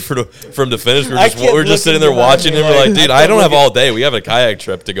had to wait for him to finish. We I were kept just sitting looking there watching him. behind We're me, like, dude, I I kept don't have looking- all day. We have a kayak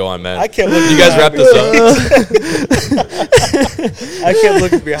trip to go on, man. I kept looking. You guys wrap behind this me. up. I kept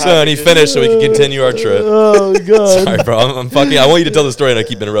looking behind. So, and he me. finished, so we could continue our trip. Oh, God. Sorry, bro. I'm fucking. I want you to tell the story, and I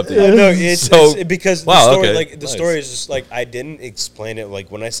keep interrupting you. No, it's because wow, the story, okay. like the Nice. story is just like I didn't explain it. Like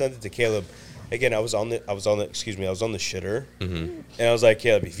when I sent it to Caleb, again, I was on the shitter, and I was like,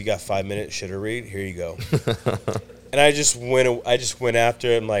 Caleb, if you got 5 minutes shitter read, here you go. And I just went after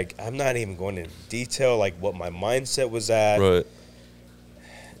it. I'm like, I'm not even going into detail, like what my mindset was at. Right.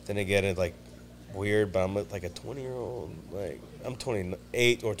 Then again, it's like weird, but I'm like a 20-year-old. Like I'm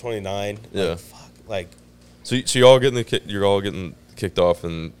 28 or 29. Yeah. Like, fuck. Like. So you're all getting kicked off,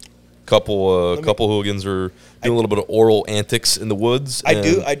 and couple hooligans are doing a little bit of oral antics in the woods. I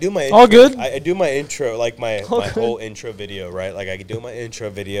do my intro. All good? I do my intro, like my All good. whole intro video, right? Like I could do my intro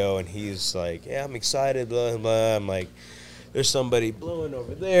video, and he's like, "Yeah, I'm excited." Blah blah. I'm like, "There's somebody blowing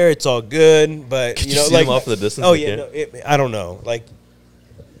over there. It's all good." But Could you know, see like them off in the distance? Oh You yeah, can't? no, I don't know. Like,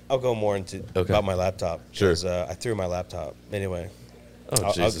 I'll go more into about my laptop. Sure. 'Cause, I threw my laptop anyway.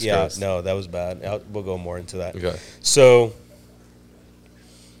 Oh, Jesus yeah, Christ. no, that was bad. We'll go more into that. Okay. So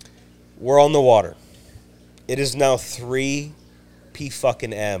we're on the water. It is now 3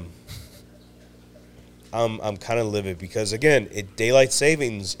 p.m. I'm kind of livid because again, daylight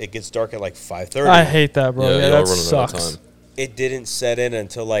savings. It gets dark at like 5:30. I hate that, bro. Yeah, y'all that running out of sucks. time. It didn't set in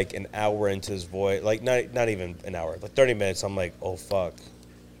until like an hour into his voyage. Like not even an hour, like 30 minutes. I'm like, oh fuck,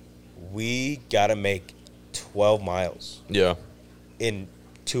 we gotta make 12 miles Yeah. in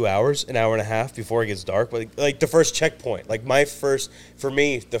 2 hours, an hour and a half before it gets dark. But like the first checkpoint, like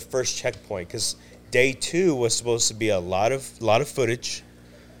the first checkpoint, because day 2 was supposed to be a lot of footage,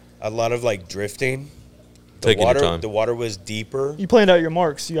 a lot of like drifting. Taking your time. The water was deeper. You planned out your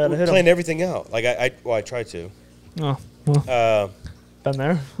marks. You got to We hit planned them. everything out. Like I tried to. Oh, well, been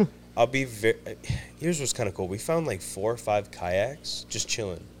there. I'll be very. Here's what's kind of cool. We found like 4 or 5 kayaks just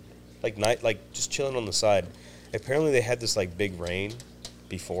chilling, just chilling on the side. Apparently they had this like big rain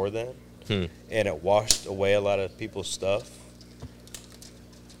before then, and it washed away a lot of people's stuff.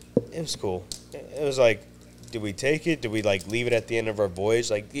 It was cool. It was like, did we take it? Did we like leave it at the end of our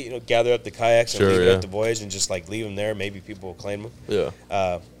voyage? Like gather up the kayaks and leave it at the voyage and just like leave them there. Maybe people will claim them.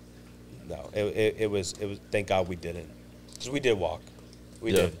 Yeah. No, it was. Thank God we didn't, because we did walk.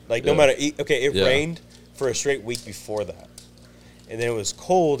 We Yeah. did. Like Yeah. no matter. Okay, it Yeah. rained for a straight week before that, and then it was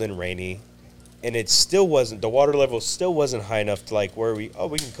cold and rainy, and it still wasn't. The water level still wasn't high enough to like where we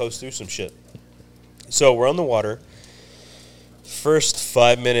can coast through some shit. So we're on the water. First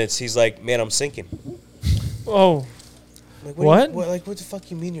 5 minutes, he's like, "Man, I'm sinking." Oh, I'm like, What? What the fuck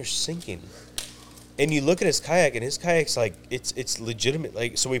you mean you're sinking? And you look at his kayak, and his kayak's like it's legitimate.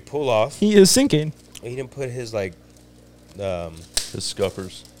 Like, so we pull off. he is sinking. He didn't put his like, His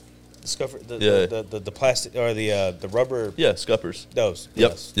scuppers. the plastic or the rubber. Yeah, scuppers. Those.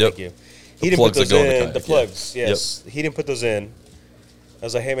 Yep, Yes, yep. Thank you. The He didn't put plugs that those go in the in. kayak, The yeah. plugs. Yes. He didn't put those in. I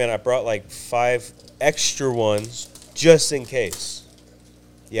was like, hey man, I brought like 5 extra ones just in case.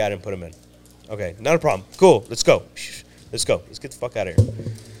 Yeah, I didn't put them in. Okay, not a problem. Cool. Let's go. Let's go. Let's get the fuck out of here.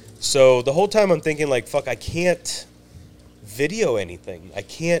 So the whole time I'm thinking, like, fuck, I can't video anything. I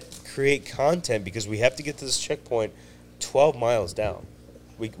can't create content because we have to get to this checkpoint 12 miles down.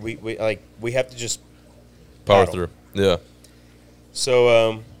 We have to just Power paddle. through. Yeah.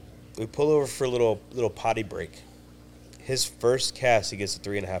 So we pull over for a little potty break. His first cast, he gets a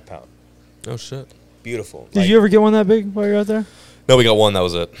 3.5 pound. Oh, shit. Beautiful. Did you ever get one that big while you were out there? No, we got one. That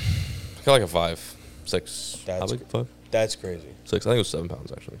was it. I got like a 5, 6. That's How big? 5? That's crazy. 6. I think it was 7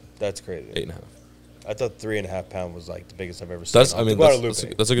 pounds, actually. That's crazy. 8.5. I thought 3.5 pound was like the biggest I've ever seen. That's, I mean, that's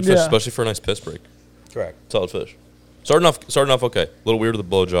a good fish, Yeah. especially for a nice piss break. Correct. Solid fish. Starting off okay. A little weird with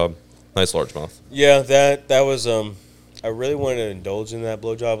the blowjob. Nice largemouth. Yeah, that was I really wanted to indulge in that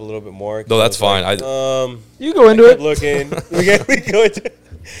blowjob a little bit more. No, that's fine. You go into I it. kept looking. we go into it.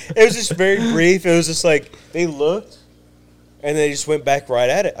 It was just very brief. It was just like they looked, and they just went back right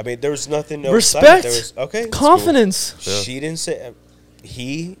at it. I mean, there was nothing. No Respect. There was, okay. that's Confidence. cool. Yeah. She didn't say.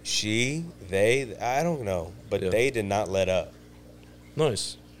 He, she, they. I don't know, but Yeah. they did not let up.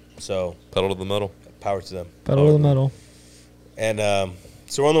 Nice. So Pedal to the metal. power to them. Pedal to the metal. And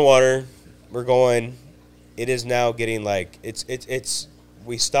so we're on the water. We're going. It is now getting like it's.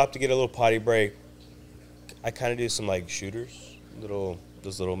 We stopped to get a little potty break. I kind of do some like shooters,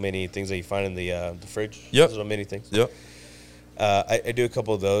 those little mini things that you find in the fridge. Yep. Those little mini things. Yep. I do a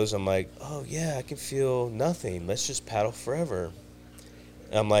couple of those. I'm like, oh yeah, I can feel nothing. Let's just paddle forever.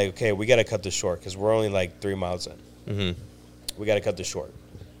 And I'm like, okay, we got to cut this short because we're only like 3 miles in. Mm-hmm. We got to cut this short.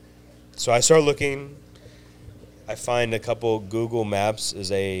 So I start looking. I find a couple. Google Maps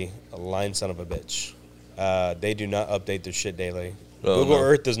is a lying son of a bitch. They do not update their shit daily. Oh, Google no.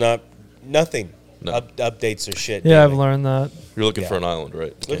 Earth does not. Nothing No. updates their shit. Yeah, I've daily. learned that. You're looking Yeah. for an island,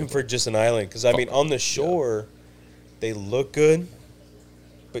 right? Looking for just an island because I mean on the shore, they look good,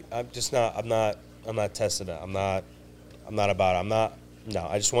 but I'm just not. I'm not testing it. I'm not about it. No,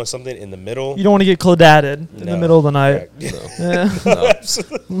 I just want something in the middle. You don't want to get clodated in the middle of the night. Correct. Yeah. No.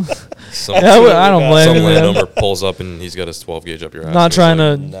 Absolutely. Some, I don't blame some you, man. landowner pulls up and he's got his 12 gauge up your ass. Not and he's trying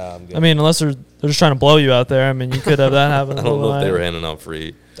like, to. Nah, I'm good. I mean, unless they're just trying to blow you out there. I mean, you could have that happen. I don't know if they were handing out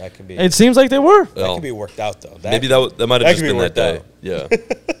free. that can be. It seems like they were. that Well, can be worked out though. maybe that might have that just could be been that worked day. out.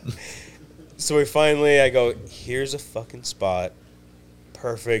 Yeah. So we finally, I go, here's a fucking spot,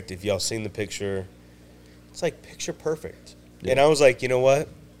 perfect. If y'all seen the picture, it's like picture perfect. Yeah. And I was like, you know what?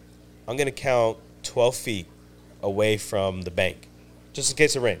 I'm gonna count 12 feet away from the bank, just in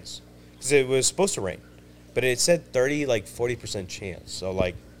case it rains, because it was supposed to rain, but it said 40% chance. So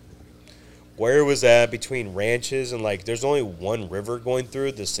like, where was that between ranches and like, there's only one river going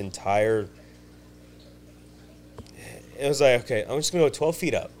through this entire. It was like, okay, I'm just gonna go 12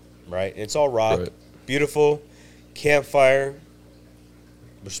 feet up, right? It's all rock, Right. beautiful, campfire.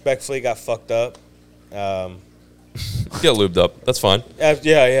 Respectfully, got fucked up. Get lubed up. That's fine.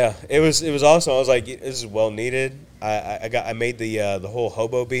 Yeah. It was awesome. I was like, this is well needed. I made the whole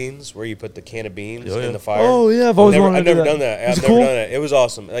hobo beans where you put the can of beans Oh, yeah. in the fire. Oh yeah, I've always wanted I've to do never that. done that. Was I've it never cool? done it. It was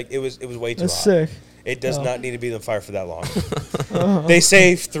awesome. Like it was way too That's hot. sick. It does Oh. not need to be in the fire for that long. They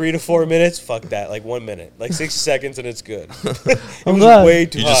say 3 to 4 minutes. Fuck that. Like 1 minute, like 60 seconds, and it's good. It I'm was glad. way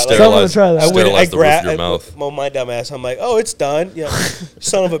too You hot. just Like, So I'm gonna try that. I went. I sterilize the roof of your grabbed. mouth. Well, my dumb ass. I'm like, oh, it's done. Yeah,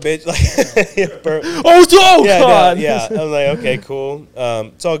 son of a bitch. Like, Oh yeah, God. yeah. I'm like, okay, cool.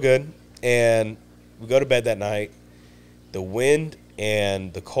 It's all good. And we go to bed that night. The wind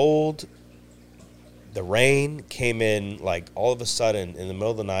and the cold, the rain came in like all of a sudden in the middle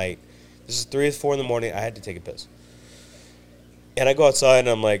of the night. This is 3 or 4 in the morning. I had to take a piss. And I go outside and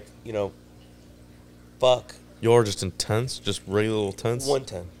I'm like, fuck. Y'all are just intense, just regular little tense.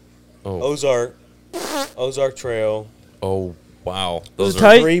 110. Oh. Ozark Trail. Oh, wow. Was Those it are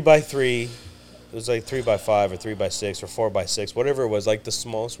tight? 3x3. It was like 3x5 or 3x6 or 4x6, whatever it was. Like the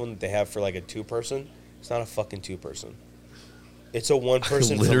smallest one that they have for like a 2-person. It's not a fucking 2-person. It's a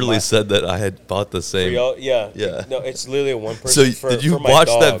 1-person. I literally said that I had bought the for same. y'all. Yeah. Yeah. No, it's literally a 1-person. So for, did you for my watch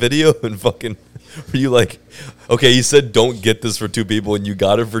dog. that video and fucking were you like, okay, you said don't get this for 2 people and you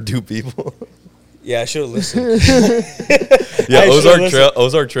got it for 2 people? Yeah, I should have listened. Yeah, I should've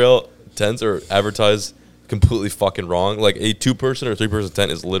Ozark Trail tents are advertised completely fucking wrong. Like a 2-person or 3-person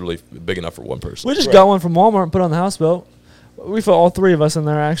tent is literally big enough for 1 person. We just Right. got one from Walmart and put on the houseboat. We fit all 3 of us in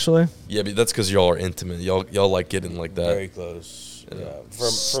there actually. Yeah, but that's because y'all are intimate. Y'all like getting like that. Very close. Yeah. Yeah. For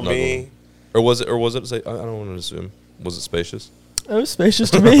Snuggling. me, Or was it? Say, I don't want to assume. Was it spacious? It was spacious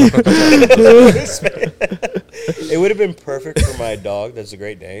to me. it would have been perfect for my dog. That's a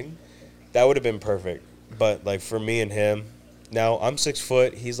Great Dane. That would have been perfect. But like for me and him, now I'm 6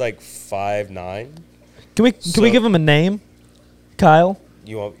 foot. He's like 5'9". Can we So- give him a name? Kyle.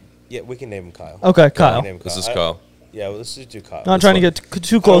 You want? Yeah, we can name him Kyle. Okay, We can Kyle. name him This is I- Kyle. Yeah, well, let's just do Kyle. Not trying to get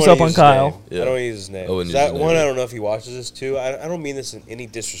too close up on Kyle. I don't want to use his name. I wouldn't That use his one, name. I don't know if he watches this too. I don't mean this in any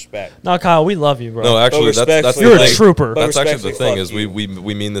disrespect. No, Kyle, we love you, bro. No, actually, that's respectfully, the You're a thing. trooper. But That's actually the respectfully, thing fuck is you.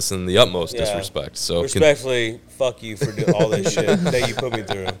 we mean this in the utmost Yeah. disrespect. So Respectfully, fuck you for all this shit that you put me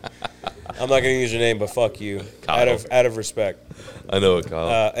through. I'm not gonna use your name, but fuck you Kyle. out of respect. I know it,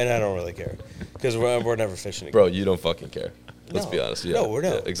 Kyle. And I don't really care because we're never fishing again. Bro, you don't fucking care. Let's No. be honest. Yeah. No, we're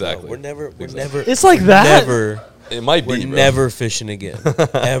not. Yeah, exactly. No, we're never. It's like that? Never. It might be. We're bro. never fishing again.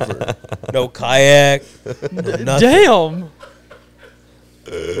 Ever. No kayak. No nothing. Damn.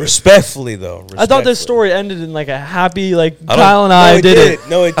 Respectfully, though. I thought this respectfully. story ended in like a happy, like I don't- Kyle and No, I it did it.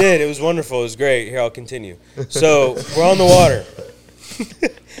 No, it did. It was wonderful. It was great. Here, I'll continue. So we're on the water.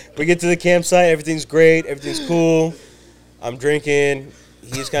 We get to the campsite. Everything's great. Everything's cool. I'm drinking.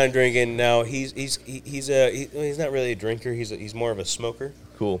 He's kind of drinking now. He's not really a drinker. He's more of a smoker.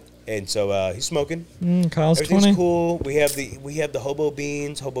 Cool. And so he's smoking. Kyle's Everything's 20. cool. We have the hobo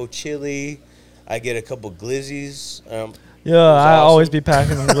beans, hobo chili. I get a couple glizzies. Yeah, I awesome. always be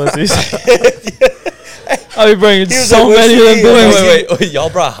packing them glizzies. I'll be bringing He was so like, many of "What's them your glizzies. Wait. Y'all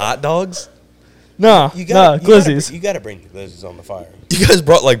brought hot dogs? Nah, glizzies. You gotta bring the glizzies on the fire. You guys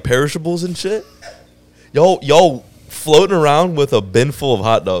brought like perishables and shit? Y'all floating around with a bin full of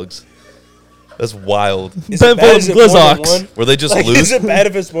hot dogs. That's wild. Is Ben it bad? full of Is it more than Glizzox. one? Were they just Like, loose? is it bad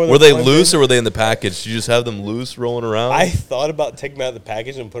if it's more than Were they one loose thing? or were they in the package? Did you just have them loose rolling around? I thought about taking them out of the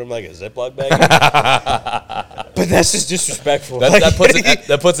package and put them like a Ziploc bag. But that's just disrespectful. that puts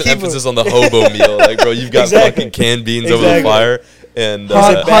an keep emphasis on the hobo meal. Like, bro, you've got Exactly. fucking canned beans over the Exactly. fire. And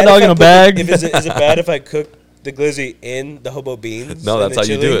Hot- Is it hot bad dog if in I a put bag? Is it bad if I cook the glizzy in the hobo beans? no, and that's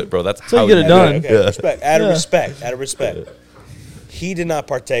the how you do chili? it, bro. That's how how you get it do done. Okay, Yeah. respect. Out of Yeah. respect. Out of respect. He did not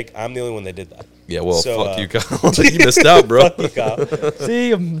partake. I'm the only one that did that. Yeah, well, So, fuck you, Kyle. You missed out, bro. Fuck you, Kyle.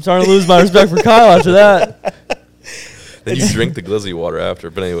 See, I'm starting to lose my respect for Kyle after that. Then you drink the glizzy water after.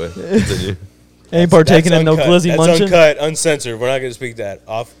 But anyway, continue. Ain't partaking in no uncut. glizzy That's munching. uncut, uncensored. We're not going to speak that.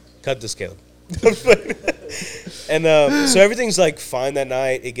 Off. Cut this, Caleb. And so everything's like fine that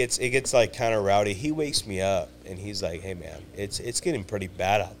night. It gets like kind of rowdy. He wakes me up and he's like, "Hey man, it's getting pretty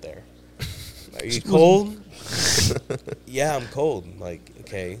bad out there. Are you cold?" Yeah, I'm cold. I'm like,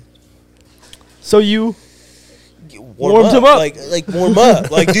 okay. So you Warm Warmed him up. like warm up,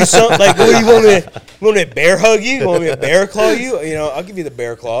 like do something. Like, what do you want me? You want me to bear hug you? You want me to bear claw you? You know, I'll give you the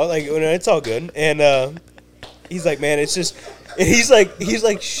bear claw. Like, you know, it's all good. And he's like, man, it's just. And he's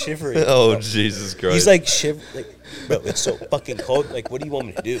like shivering. Oh, bro. Jesus Christ. He's like shivering. Like, bro, it's so fucking cold. Like, what do you want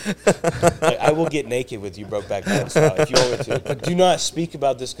me to do? Like, I will get naked with you, Brokeback Mountain style, if you want me to. But do not speak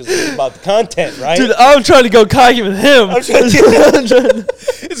about this because it's about the content, right? dude, I'm trying to go kayaking with him. I'm trying to get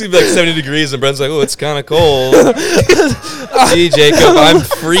It's gonna be like 70 degrees, and Brent's like, "Oh, it's kind of cold." Gee, Jacob, I'm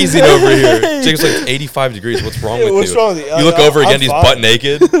freezing over here. Jacob's like 85 degrees. What's wrong with what's you? wrong with you? You look I'm over again. fine. He's butt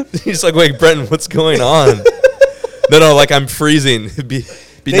naked. He's like, "Wait, Brenton, what's going on?" No, like I'm freezing. It'd be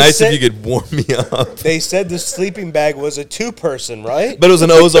They nice said- if you could warm me up. They said the sleeping bag was a 2-person, right? But it was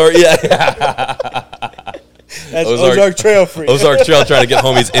an Ozark, yeah. That's Ozark- Ozark Trail Free. Ozark Trail trying to get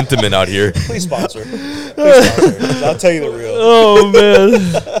homies intimate out here. Please sponsor. Please sponsor. I'll tell you the real. Oh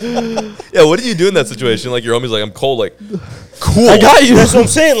man, Yeah, what do you do in that situation? Like your homie's like, "I'm cold." Like, cool. I got you. That's what I'm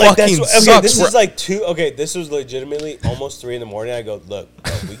saying. Like that's Fucking okay. sucks. This We're- is like 2. Okay, this was legitimately almost 3 in the morning. I go, look,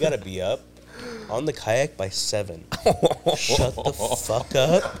 bro, we gotta be up on the kayak by 7. Shut the fuck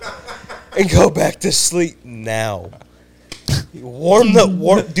up and go back to sleep now.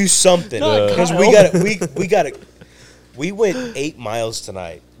 Do something No, because we got to. We went 8 miles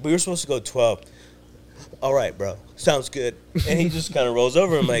tonight. We were supposed to go 12. All right, bro. Sounds good. And he just kind of rolls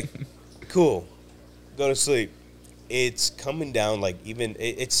over. I'm like, cool. Go to sleep. It's coming down like even.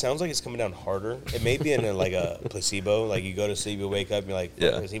 It sounds like it's coming down harder. It may be in like a placebo. Like you go to sleep, you wake up, you're like,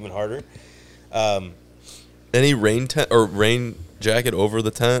 Yeah. it's even harder. Any rain tent or rain jacket over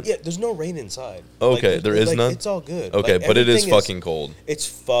the tent? Yeah, there's no rain inside. Okay, there is none? It's all good. Okay, Like, but it is everything fucking cold. It's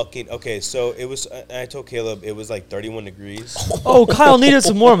fucking okay. So it was. I told Caleb it was like 31 degrees. Oh, Kyle needed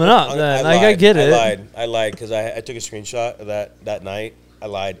some warming up. Then I get it. I lied because I took a screenshot of that night. I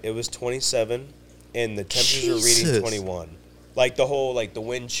lied. It was 27, and the temperatures were Jesus. reading 21. Like the whole like the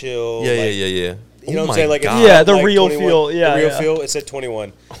wind chill. Yeah, like, yeah. You know Oh what I'm my saying? Like it God. felt Yeah, the like real 21. feel. Yeah, the real yeah. feel. It said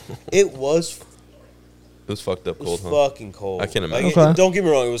 21. It was It was fucked up It was cold, huh? fucking cold. I can't Like, imagine. Okay. don't get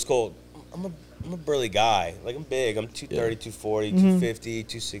me wrong, it was cold. I'm a burly guy. Like, I'm big. I'm 230, 240, 250,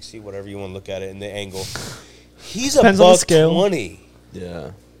 260, whatever you want to look at it in the angle. He's Depends a on the buck scale. 20.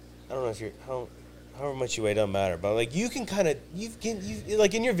 Yeah. I don't know if you're however much you weigh doesn't matter, but like you can kind of you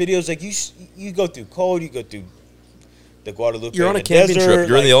like in your videos like you go through cold, you go through the Guadalupe. You're on a the camping desert, trip.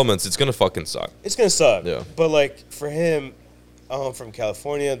 You're in the elements. It's gonna fucking suck. It's gonna suck. Yeah. But like for him, I'm from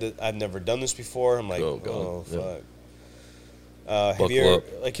California. I've never done this before. I'm like, oh fuck. Yeah. Have you ever, up,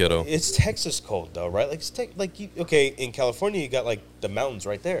 like, kiddo. It's Texas cold though, right? Like okay, in California you got like the mountains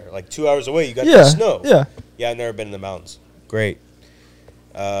right there. Like 2 hours away you got the snow. Yeah, I've never been in the mountains. Great.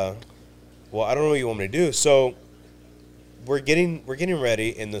 Well, I don't know what you want me to do. So we're getting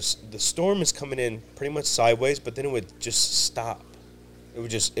ready, and the storm is coming in pretty much sideways, but then it would just stop. It would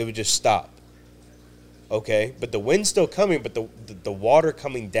just stop. Okay, but the wind's still coming, but the water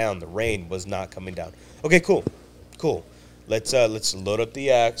coming down, the rain was not coming down. Okay, cool. Let's load up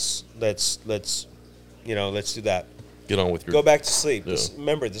the axe. Let's do that. Get on with your. Go back to sleep. Yeah.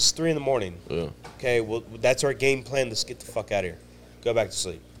 Remember, this is 3 a.m. Yeah. Okay, well, that's our game plan. Let's get the fuck out of here. Go back to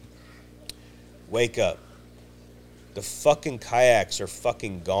sleep. Wake up. The fucking kayaks are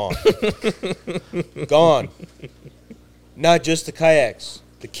fucking gone. Gone. Not just the kayaks.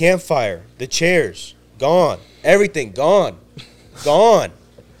 The campfire. The chairs. Gone. Everything gone. Gone.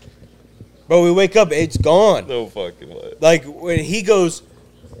 Bro, we wake up, it's gone. No fucking way. Like, when he goes,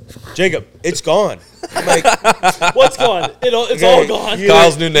 Jacob, it's gone. I'm like, What's gone? It's all gone.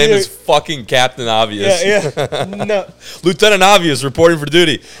 Kyle's new name is fucking Captain Obvious. Yeah. No. Lieutenant Obvious reporting for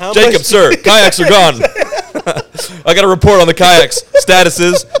duty. How Jacob, much- sir, kayaks are gone. I got a report on the kayaks. Status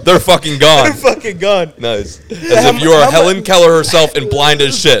is they're fucking gone. They're fucking gone. Nice. As if you are Helen Keller herself and blind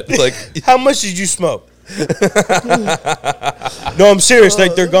as shit. Like, How much did you smoke? No, I'm serious.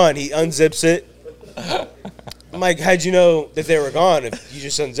 Like, they're gone. He unzips it. I'm like, how'd you know that they were gone if you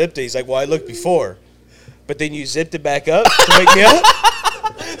just unzipped it? He's like, well, I looked before. But then you zipped it back up to wake me up?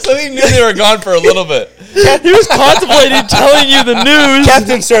 so he knew they were gone for a little bit. He was contemplating telling you the news.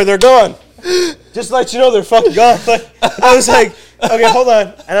 Captain, sir, they're gone. Just to let you know they're fucking gone. Like, I was like, okay, hold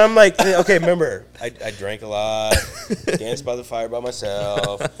on. And I'm like, okay, remember, I drank a lot, danced by the fire by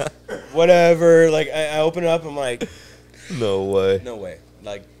myself, whatever. Like, I open it up, I'm like, No way. no way.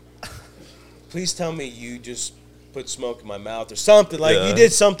 Like, please tell me you just put smoke in my mouth or something. Like, you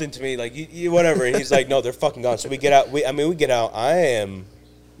did something to me. Like, you whatever. And he's like, no, they're fucking gone. So we get out. We get out. Am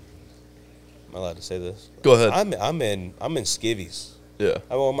I allowed to say this? Go ahead. I'm in skivvies. Yeah.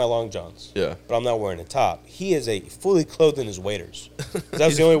 I wear my long johns. Yeah. But I'm not wearing a top. He is fully clothed in his waders. That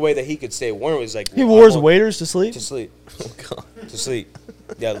was the only way that he could stay warm. Was like He wore his waders to sleep? to sleep. Oh, God. To sleep.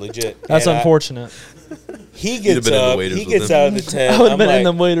 Yeah, legit. That's And unfortunate. he gets been in the up. waders He with gets him. out of the tent. I would have I'm been in like-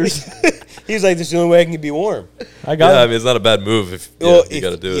 them waders. He's like, this is the only way I can be warm. I got Yeah, I it. mean, it's not a bad move if Well, you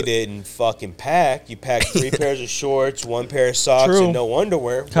got to do you it. didn't fucking pack. You packed 3 pairs of shorts, 1 pair of socks, True. and no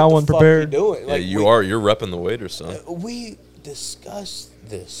underwear. Kyle What wasn't the fuck prepared. you doing? Yeah, Like, you're repping the waiters, son. We discussed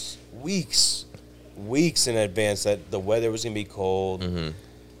this weeks in advance that the weather was gonna be cold. Mm-hmm.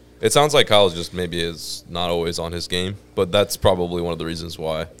 It sounds like Kyle just maybe is not always on his game, but that's probably one of the reasons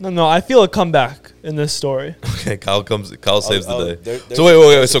why. No, I feel a comeback in this story. Okay, Kyle saves the day. there's So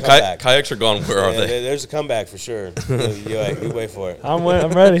wait. a So comeback. kayaks are gone. Where are Yeah, they? there's a comeback for sure. You wait for it. I'm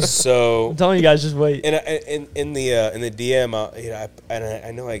ready. So I'm telling you guys, just wait. in the DM,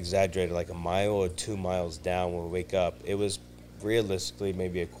 I know I exaggerated like a mile or 2 miles down when we wake up. It was realistically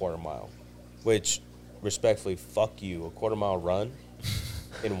maybe a quarter mile, which respectfully, fuck you. A quarter mile run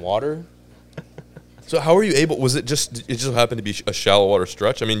in water. So how are you able? Was it just happened to be a shallow water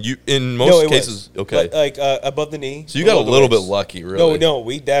stretch? I mean, you in most cases, okay. Like above the knee. So you got a below the little bit waist. lucky, really. No,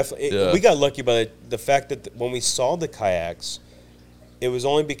 we definitely Yeah. we got lucky by the fact that when we saw the kayaks, it was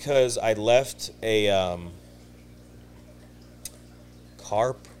only because I left a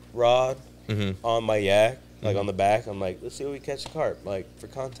carp rod on my yak, like on the back. I'm like, let's see if we catch a carp, like for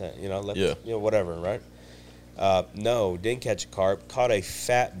content, whatever, right? No, didn't catch a carp. Caught a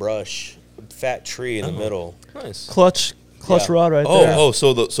fat tree in the middle. Nice. Clutch Yeah. rod right there.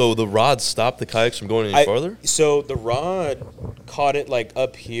 So the rod stopped the kayaks from going any farther? So the rod caught it like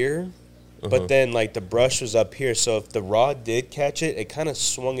up here, but then like the brush was up here. So if the rod did catch it, it kind of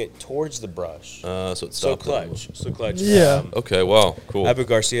swung it towards the brush. So it So stopped. clutch. Yeah. Okay. Wow. Cool. Abu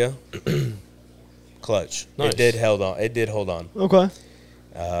Garcia. Clutch. Nice. It did hold on. Okay.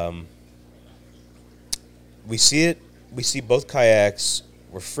 We see it. We see both kayaks.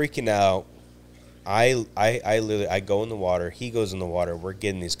 We're freaking out. I go in the water. He goes in the water. We're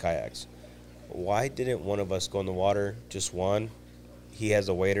getting these kayaks. Why didn't one of us go in the water? Just one. He has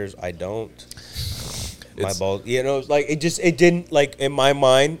the waders. I don't. My balls. Like it didn't, like, in my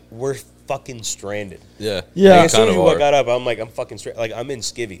mind, we're fucking stranded. Yeah. Yeah. Like, as soon as Kind we of got up, I'm like, I'm fucking stranded. Like, I'm in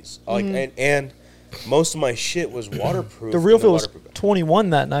skivvies. Like, Mm-hmm. and most of my shit was waterproof. The real in feel was waterproof. 21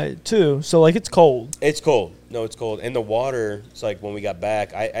 that night, too. So, like, it's cold. It's cold. No, it's cold. And the water, it's like when we got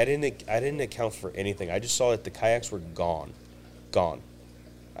back, I didn't account for anything. I just saw that the kayaks were gone. I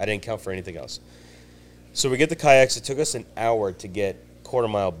didn't account for anything else. So we get the kayaks. It took us an hour to get quarter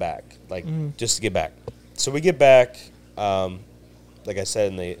mile back, just to get back. So we get back, like I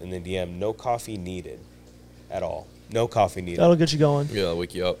said in the DM, no coffee needed at all. No coffee needed. That'll get you going. Yeah, that'll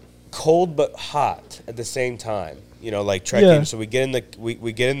wake you up. Cold but hot at the same time. Like trekking. Yeah. So we get in the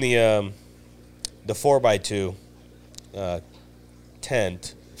 4x2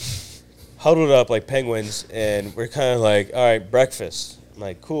 tent, huddled up like penguins, and we're kind of like, all right, breakfast. I'm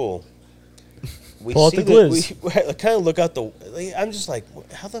like, cool. We pull out the gliz. We kind of look out the. I'm just like,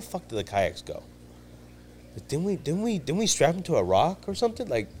 how the fuck do the kayaks go? Didn't we strap them to a rock or something?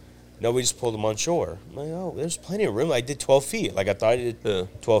 Like, no, we just pulled them on shore. I'm like, oh, there's plenty of room. I did 12 feet. Like I thought I did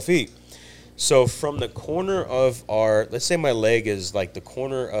 12 feet. So from the corner of let's say my leg is like the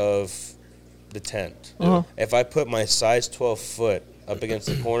corner of the tent. Uh-huh. If I put my size 12 foot up against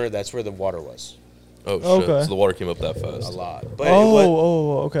the corner, that's where the water was. Oh, shit. Okay. So the water came up that fast. A lot. But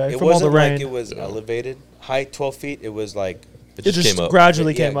okay. It From all the wasn't rain. like it was elevated. Height 12 feet, it was like... It just came up.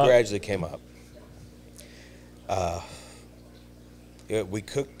 gradually came up. gradually came up. We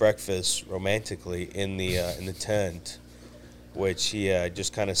cooked breakfast romantically in the tent, which he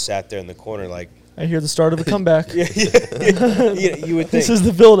just kind of sat there in the corner like... I hear the start of the comeback. Yeah, you would think. This is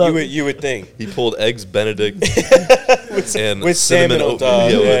the build-up. You would think. He pulled eggs Benedict and with salmon on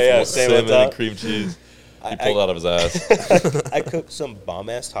top. with salmon salmon and cream cheese. He pulled out of his ass. I cooked some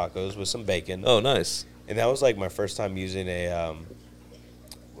bomb-ass tacos with some bacon. Oh, nice. And that was like my first time using a...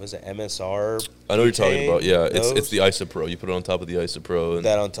 was it MSR? I know what you're talking about. Yeah, those? it's the Isopro. You put it on top of the Isopro. And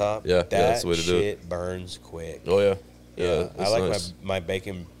That on top? Yeah, that's the way to do it. Shit burns quick. Oh, yeah. Yeah, I that's like nice. my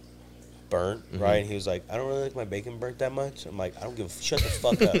bacon burnt, Mm-hmm. right? And he was like, I don't really like my bacon burnt that much. I'm like, I don't give a... Shut the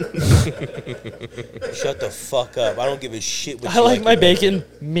fuck up. Shut the fuck up. I don't give a shit what I you like my your bacon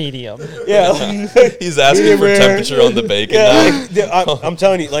medium. Yeah. He's asking for temperature on the bacon now. Yeah, I'm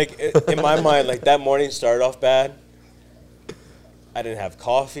telling you, like, in my mind, like, that morning started off bad. I didn't have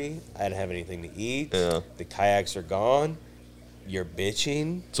coffee. I didn't have anything to eat. Yeah. The kayaks are gone. You're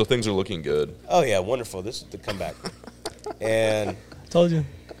bitching. So things are looking good. Oh, yeah, wonderful. This is the comeback. And Told you.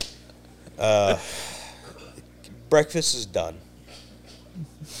 breakfast is done.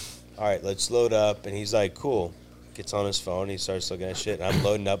 All right, let's load up. And he's like, cool. Gets on his phone. He starts looking at shit. And I'm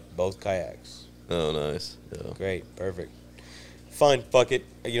loading up both kayaks. Oh, nice. Yeah. Great. Perfect. Fine. Fuck it.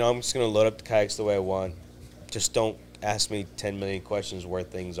 I'm just going to load up the kayaks the way I want. Just don't ask me 10 million questions where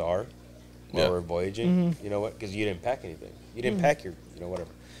things are while we're voyaging. Mm-hmm. You know what? Because you didn't pack anything. You didn't pack your,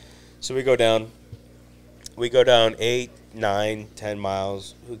 whatever. So we go down. We go down 8, 9, 10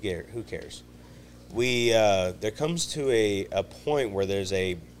 miles. Who cares? We there comes to a point where there's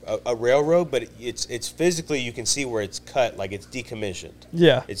a railroad, but it's physically you can see where it's cut, like it's decommissioned.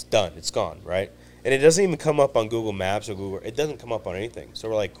 Yeah. It's done. It's gone, right? And it doesn't even come up on Google Maps or Google. It doesn't come up on anything. So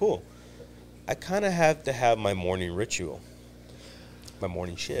we're like, cool. I kind of have to have my morning ritual, my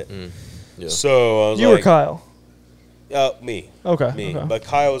morning shit. Yeah. So I was You like, or Kyle? Me. Okay. Me. Okay. But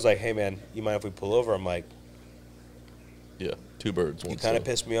Kyle was like, hey, man, you mind if we pull over? I'm like, Yeah. Two birds, one you kind of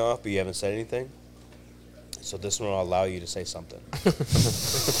stone. pissed me off, but you haven't said anything. So this one will allow you to say something.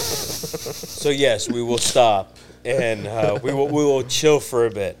 So yes, we will stop and we will chill for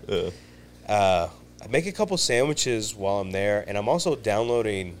a bit. Yeah. I make a couple sandwiches while I'm there, and I'm also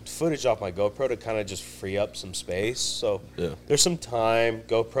downloading footage off my GoPro to kind of just free up some space. So there's some time.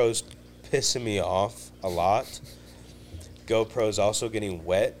 GoPro's pissing me off a lot. GoPro's also getting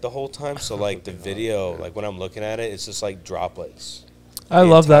wet the whole time, so like the video, like when I'm looking at it, it's just like droplets. I the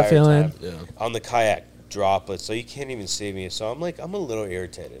love that entire feeling. time. Yeah. On the kayak, droplets, so you can't even see me. So I'm a little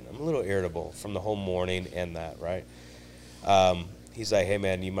irritated. I'm a little irritable from the whole morning and that, right? He's like, hey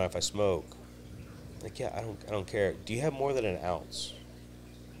man, you mind if I smoke? Like, yeah, I don't care. Do you have more than an ounce?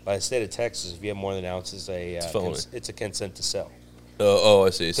 By the state of Texas, if you have more than an ounce, it's a consent to sell. Oh, I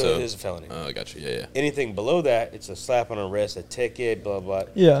see. So it is a felony. Oh, I got you. Yeah. Anything below that, it's a slap on the wrist, a ticket, blah, blah.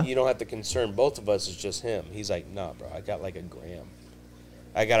 Yeah. You don't have to concern both of us. It's just him. He's like, nah, bro, I got like a gram.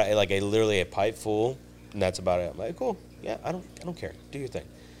 I got literally a pipe full, and that's about it. I'm like, cool. Yeah, I don't care. Do your thing.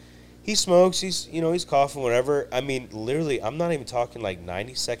 He smokes. He's coughing, whatever. I mean, literally, I'm not even talking like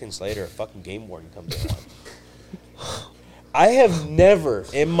 90 seconds later, a fucking game warden comes in. I have never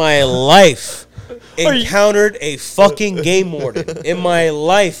in my life encountered a fucking game warden in my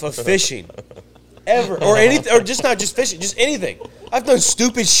life of fishing. Ever. Or anything, or just not just fishing, just anything. I've done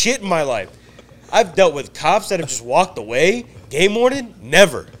stupid shit in my life. I've dealt with cops that have just walked away. Game warden?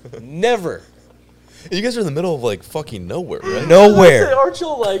 Never. Never. You guys are in the middle of like fucking nowhere, right? Nowhere. Aren't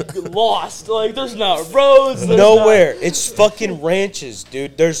you like lost? Like there's not roads. There's Nowhere. It's fucking ranches,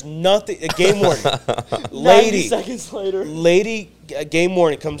 dude. There's nothing. A game warning. 90 seconds later. Lady, a game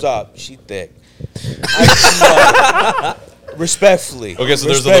warning comes up. She thick. Respectfully. Okay, so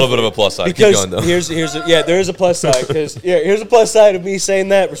there's a little bit of a plus side. Because Keep going, though. there is a plus side. Because here's a plus side of me saying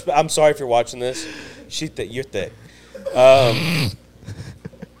that. I'm sorry if you're watching this. She thick. You're thick.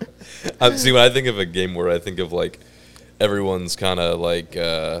 See, when I think of a game where I think of like everyone's kind of like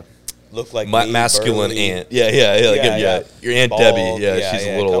look like masculine burly. aunt. Yeah. Your Aunt Bald. Debbie. She's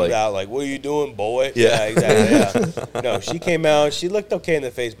a little comes like out like, what are you doing, boy? Yeah. Exactly. Yeah. No, she came out. She looked okay in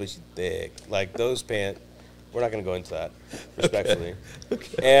the face, but she's thick. Like those pants. We're not gonna go into that, respectfully.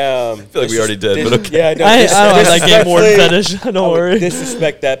 Okay. I feel like we already did, but okay. Yeah, no, I don't have that game warden disrespectfully, fetish. Don't worry.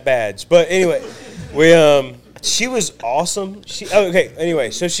 Disrespect that badge, but anyway, she was awesome.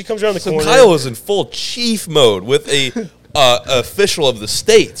 Anyway, so she comes around the corner. Kyle was in full chief mode with a official of the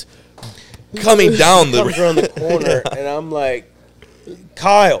state coming down comes around the corner, and I'm like,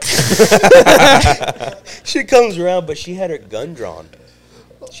 Kyle. She comes around, but she had her gun drawn.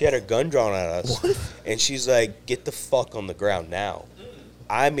 She had her gun drawn at us, and she's like, "Get the fuck on the ground now."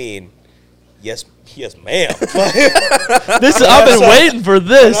 I mean, yes, ma'am. I've been waiting for When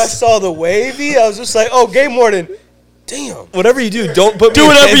I this. saw the wavy, I was just like, "Oh, game warden, damn." Whatever you do, don't put Do me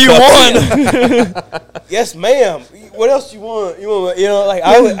in whatever you handcuffs. want. Yes, ma'am. What else you want?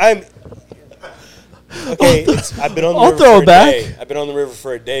 I'm. Okay, I've been on the I'll river throw for it back. a day. I've been on the river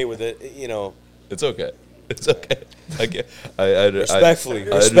for a day with it. It's okay. It's okay. I Respectfully,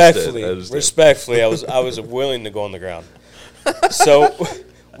 I understand. respectfully, I was willing to go on the ground. So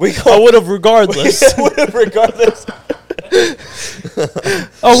I would have regardless. regardless.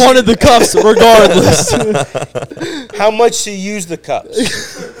 I wanted the cuffs regardless. How much she used the cups?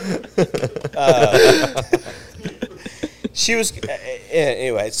 She was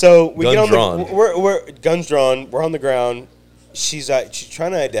anyway. So we Guns get on drawn. We're guns drawn. We're on the ground. She's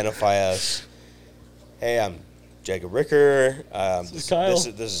trying to identify us. Hey, I'm Jacob Ricker. This is Kyle.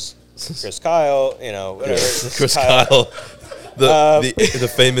 This is Chris Kyle. Whatever. Chris Kyle,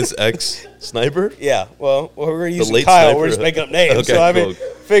 the famous ex-sniper. Yeah. Well, we're gonna use late Kyle. sniper. We're just making up names. Okay, So I cool.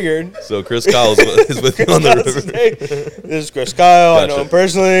 figured. So Chris Kyle is with you on the Kyle's river. name. This is Chris Kyle. I know Gotcha. him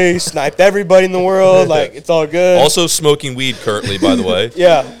personally. Sniped everybody in the world. Like it's all good. Also smoking weed currently, by the way.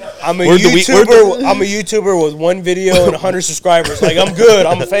 Yeah, I'm a Where'd the weed- where'd YouTuber. I'm a YouTuber with 1 video and 100 subscribers. Like I'm good.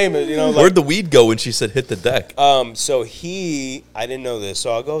 I'm famous. Where'd the weed go when she said hit the deck? So I didn't know this.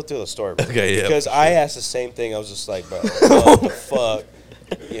 So I'll go through the story. Okay, yeah, Because for I asked the same thing. I was just like, bro, what the fuck?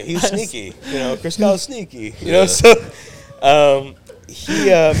 Yeah, he's sneaky. Chris Kyle's sneaky.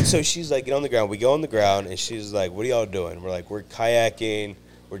 So she's like, get on the ground. We go on the ground, and she's like, what are y'all doing? We're like, we're kayaking.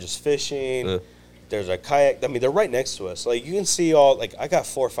 We're just fishing. There's a kayak. I mean, they're right next to us. Like, you can see all, like, I got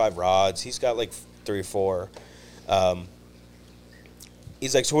 4 or 5 rods. He's got, like, 3 or 4.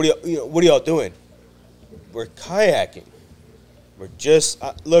 He's like, so what are y'all doing? We're kayaking. We're just,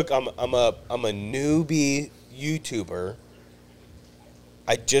 look, I'm a newbie YouTuber.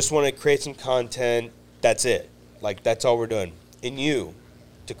 I just want to create some content. That's it. Like, that's all we're doing. And you,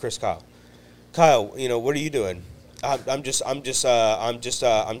 to Chris Kyle. Kyle, what are you doing? I'm just kind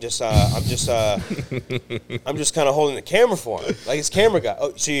of holding the camera for him, like his camera guy.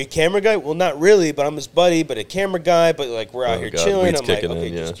 Oh, so you're a camera guy? Well, not really, but I'm his buddy, but a camera guy. But like we're out here God, chilling. weed's I'm like, kicking okay,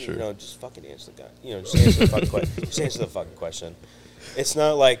 in, yeah, just sure. just fucking answer the guy. Just answer the fucking question. Just answer the fucking question. It's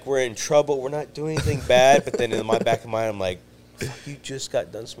not like we're in trouble. We're not doing anything bad. But then in my back of my mind, I'm like, you just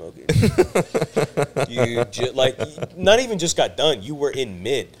got done smoking. Not even just got done. You were in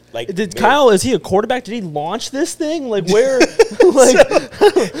mid. Kyle, is he a quarterback? Did he launch this thing? Like where?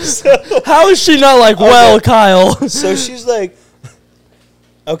 How is she not like, well, okay. Kyle? So she's like,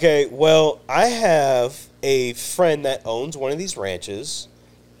 okay, well, I have a friend that owns one of these ranches,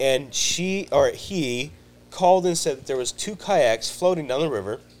 and he called and said that there was 2 kayaks floating down the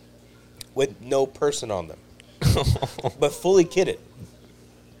river with no person on them. But fully kitted.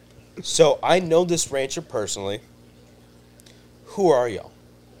 So I know this rancher personally. Who are y'all?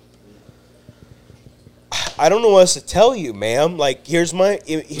 I don't know what else to tell you, ma'am. Like, here's my.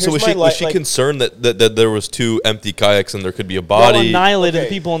 So was she concerned that there was 2 empty kayaks and there could be a body? Well, annihilated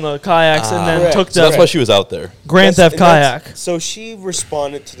people in the kayaks and then correct. took So that's why she was out there. Grand Theft kayak. So she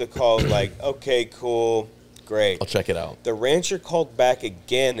responded to the call like, okay, cool. Great. I'll check it out. The rancher called back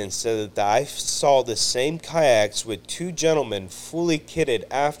again and said that I saw the same kayaks with 2 gentlemen fully kitted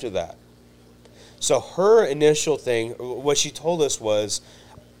after that. So her initial thing, what she told us was,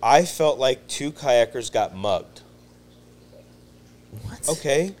 I felt like 2 kayakers got mugged. What?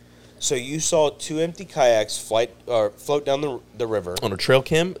 Okay. So you saw 2 empty kayaks float down the river on a trail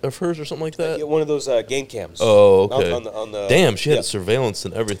cam of hers or something like that. Yeah, one of those game cams. Oh, okay. On the Damn, she had surveillance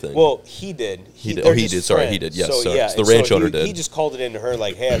and everything. Well, he did. He did. Sorry, he did. Yes, so, sorry. Yeah, So the ranch owner did. He just called it into her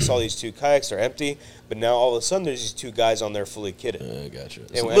like, "Hey, I saw these 2 kayaks. They're empty." But now all of a sudden, there's these 2 guys on there fully kitted. Gotcha.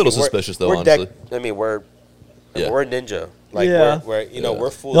 It's a little suspicious, though. Honestly, we're ninja. Like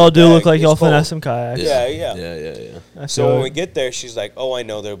we're full. Y'all do look like y'all finesse some kayaks. Yeah. So when we get there, she's like, "Oh, I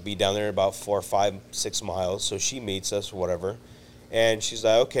know they'll be down there in about 4, 5, 6 miles." So she meets us, whatever, and she's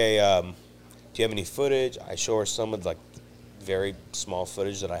like, "Okay, do you have any footage?" I show her some of like very small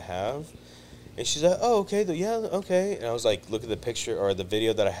footage that I have, and she's like, "Oh, okay, okay." And I was like, "Look at the picture or the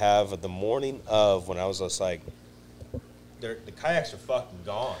video that I have of the morning of when I was just like." The kayaks are fucking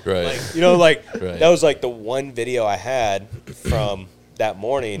gone. Right. Like, right. That was like the one video I had from that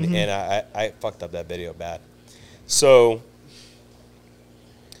morning, and I fucked up that video bad. So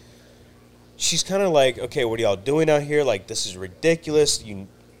she's kind of like, okay, what are y'all doing out here? Like, this is ridiculous.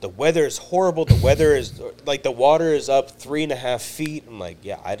 The weather is horrible. The weather is like the water is up 3.5 feet. I'm like,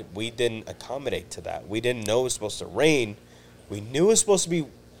 yeah, we didn't accommodate to that. We didn't know it was supposed to rain. We knew it was supposed to be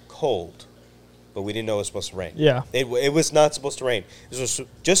cold. But we didn't know it was supposed to rain. Yeah. It was not supposed to rain. It was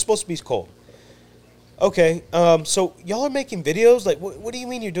just supposed to be cold. Okay, so y'all are making videos? Like, what do you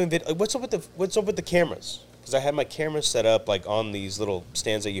mean you're doing video? Like, what's up with the cameras? Because I had my cameras set up, like, on these little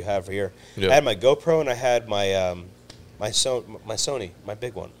stands that you have here. Yeah. I had my GoPro, and I had my my Sony, my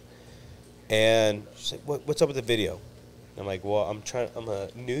big one. And she's like, what's up with the video? And I'm like, well, I'm a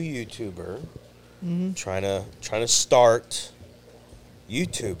new YouTuber, trying to start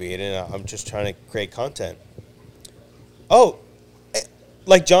YouTubing, and I'm just trying to create content. Oh,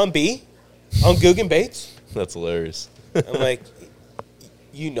 like John B. on Guggen Bates? That's hilarious. I'm like,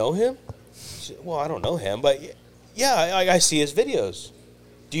 you know him? She said, well, I don't know him, but yeah, I see his videos.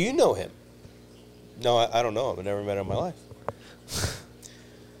 Do you know him? No, I don't know him. I never met him in my life.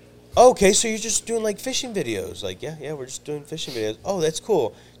 Okay, so you're just doing like fishing videos. Like, yeah, we're just doing fishing videos. Oh, that's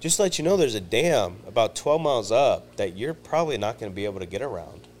cool. Just to let you know, there's a dam about 12 miles up that you're probably not going to be able to get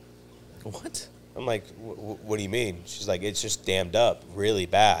around. What? I'm like, what do you mean? She's like, it's just dammed up really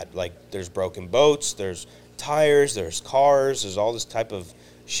bad. Like, there's broken boats, there's tires, there's cars, there's all this type of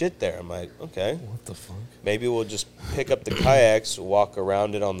shit there. I'm like, okay. What the fuck? Maybe we'll just pick up the kayaks, walk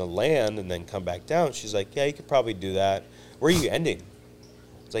around it on the land, and then come back down. She's like, yeah, you could probably do that. Where are you ending?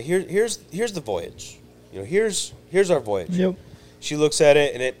 It's like, here's the voyage. Here's our voyage. Yep. She looks at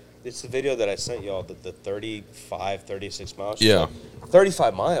it, and it's the video that I sent y'all, the 35, 36 miles. She's yeah. Like,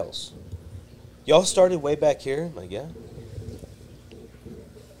 35 miles. Y'all started way back here? I'm like, yeah.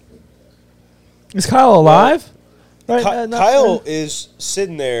 Is Kyle alive? Kyle is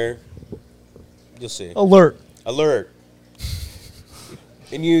sitting there. You'll see. Alert.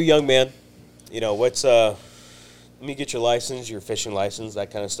 And you, young man, what's let me get your license, your fishing license,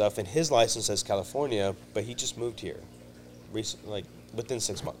 that kind of stuff. And his license says California, but he just moved here, recently, like within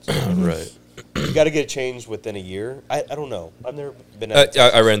 6 months. Right. You got to get it changed within a year. I don't know. I've never been.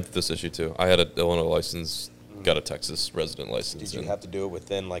 I ran into this issue too. I had an Illinois license, got a Texas resident license. Did you have to do it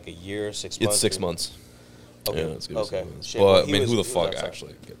within like a year, 6 months? It's 6 months. Okay. Yeah, it's gonna be 6 months. Shit, but who the fuck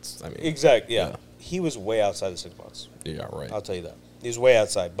actually gets? Exactly. Yeah. He was way outside the 6 months. Yeah, right. I'll tell you that. He was way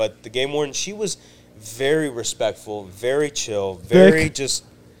outside. But the game warden, she was very respectful, very chill, very just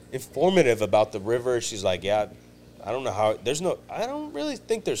informative about the river. She's like, yeah, I don't know how. I don't really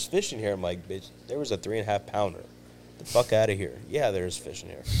think there's fish in here. I'm like, bitch, there was a 3.5 pounder. The fuck out of here. Yeah, there's fish in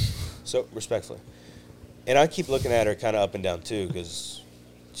here. So respectfully, and I keep looking at her kind of up and down too, because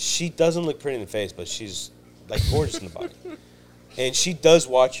she doesn't look pretty in the face, but she's like gorgeous in the body, and she does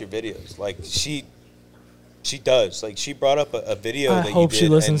watch your videos. Like she does. Like she brought up a video that you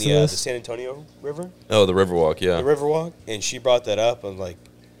did in the San Antonio River. Oh, the Riverwalk, yeah. The Riverwalk, and she brought that up. I'm like,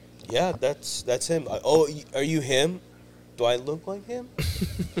 yeah, that's him. Oh, are you him? Do I look like him?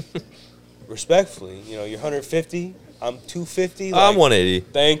 Respectfully, you're 150. I'm 250. I'm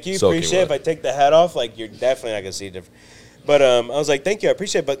 180. Thank you. Appreciate it. If I take the hat off, like, you're definitely not going to see it different. But I was like, thank you. I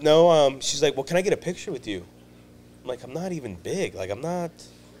appreciate it. But no, she's like, well, can I get a picture with you? I'm like, I'm not even big. Like, I'm not.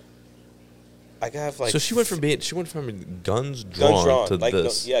 I got like. So she went from guns drawn to like,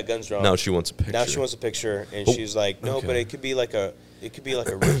 this. Guns drawn. Now she wants a picture. Now she wants a picture, and she's like, no, but it could be like a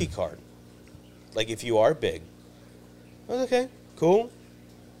rookie card. Like if you are big. I was okay, cool.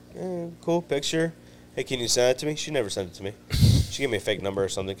 Cool picture. Hey, can you send it to me? She never sent it to me. She gave me a fake number or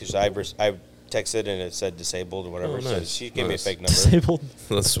something because I texted and it said disabled or whatever. Oh, nice. So she gave me a fake number. Disabled.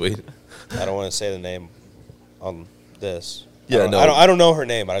 That's sweet. I don't want to say the name on this. Yeah, I don't know her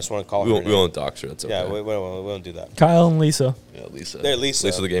name, but I just want to call her. We won't dox her. That's okay. Yeah, we won't do that. Kyle and Lisa. Yeah, Lisa. They're Lisa.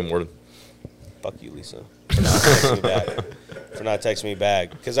 Lisa, the game warden. fuck you, Lisa, for not texting me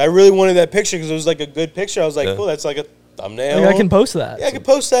back. Because I really wanted that picture because it was like a good picture. I was like, cool, that's like a thumbnail. Like, I can post that. Yeah, I can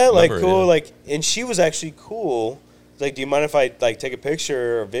post that. Like, Remember, cool. yeah. Like, and she was actually cool. Like, do you mind if I like take a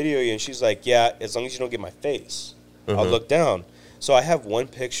picture or video you? And she's like, yeah, as long as you don't get my face, I'll look down. So I have one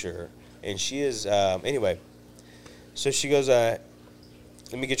picture, and she is anyway. So she goes, let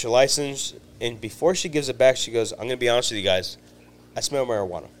me get your license. And before she gives it back, she goes, I'm gonna be honest with you guys, I smell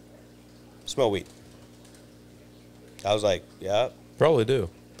marijuana. I smell weed. I was like, yeah, Probably do.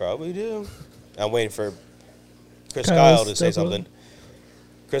 probably do. I'm waiting for Chris Kyle's Kyle to say step up. something.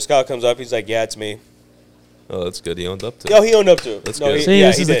 Chris Kyle comes up. He's like, yeah, it's me. Oh, that's good. He owned up to it. No, he owned up to it. That's no, good. He, See, yeah,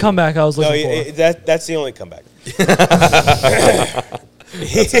 this he is the did. comeback I was No, looking for. that's the only comeback.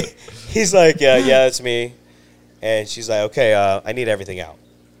 He's like, yeah, that's me. And she's like, okay, I need everything out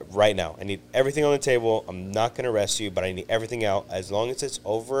right now. I need everything on the table. I'm not going to arrest you, but I need everything out. As long as it's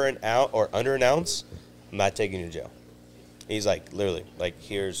over an ounce or under an ounce, I'm not taking you to jail. He's like, literally, like,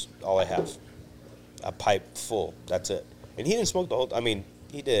 here's all I have. A pipe full. That's it. And he didn't smoke the whole I mean,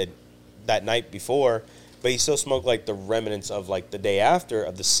 he did that night before, but he still smoked, like, the remnants of, like, the day after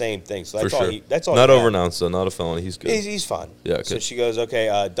of the same thing. So that's For all sure. he that's all Not he had. over an ounce, though. Not a felony. He's good. He's fine. Yeah, So okay. she goes,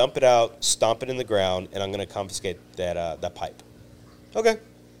 okay, dump it out, stomp it in the ground, and I'm going to confiscate that pipe. Okay.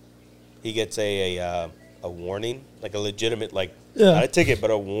 He gets a warning, like a legitimate, like, Yeah. not a ticket, but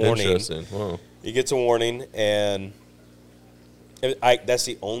a warning. Interesting. Wow. He gets a warning, and that's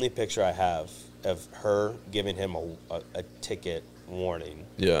the only picture I have of her giving him a ticket warning.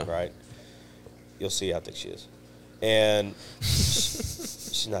 Yeah. Right? You'll see how thick she is. And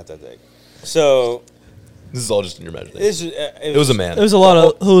she's not that thick. So This is all just in your imagination. this is, It was a man. There was a lot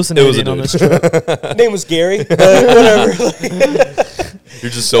of hallucinating dude. on this trip. name was Gary, but whatever. You're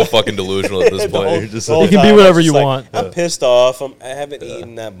just so fucking delusional at this The point. whole- You're just the whole You can be time I was whatever just you like, want. I'm pissed off. I haven't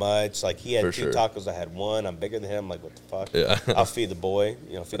eaten that much. Like, he had For 2 sure. tacos. I had 1. I'm bigger than him. Like, what the fuck? Yeah. I'll feed the boy.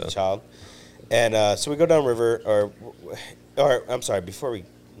 Feed the child. And so we go down river, or I'm sorry. We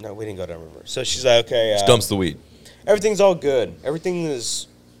didn't go down river. So she's like, okay, Dumps the weed. everything's all good. Everything is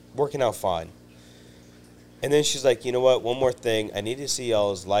working out fine. And then she's like, you know what? One more thing. I need to see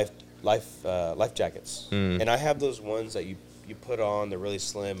y'all's life jackets. And I have those ones that you put on. They're really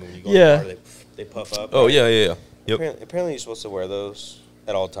slim, and when you go Yeah. in the water, they puff up. Oh, right? yeah. Yep. Apparently, you're supposed to wear those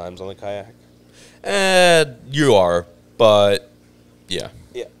at all times on the kayak. You are, but yeah.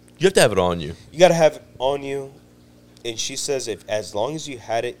 Yeah. You have to have it on you. You got to have it on you. And she says as long as you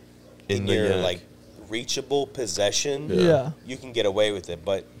had it in the your yak. like reachable possession, Yeah. you can get away with it.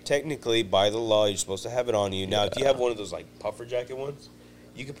 But technically, by the law, you're supposed to have it on you. Now, if you have one of those like puffer jacket ones,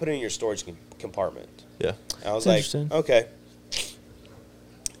 you can put it in your storage compartment. Yeah. And I was That's like, interesting. okay,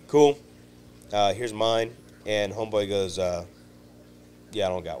 cool. Here's mine. And homeboy goes, yeah, I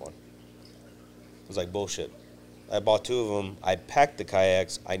don't got one. I was like, bullshit. I bought 2 of them. I packed the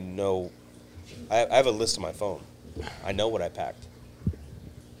kayaks. I know. I have a list on my phone. I know what I packed.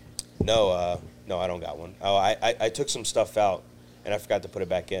 No, I don't got one. Oh, I took some stuff out, and I forgot to put it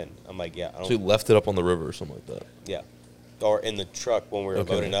back in. I'm like, yeah, I don't. So you left it up on the river or something like that. Yeah. Or in the truck when we were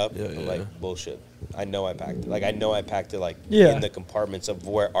Okay. loading up. Yeah, I'm yeah, like, yeah. bullshit. I know I packed it. Like, I know I packed it, like, Yeah. in the compartments of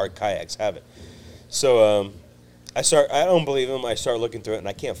where our kayaks have it. So, I don't believe him. I start looking through it, and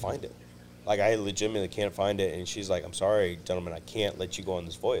I can't find it. Like, I legitimately can't find it. And she's like, I'm sorry, gentlemen, I can't let you go on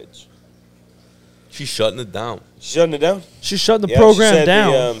this voyage. She's shutting it down. She's shutting it down? She's shutting the Yeah, she program said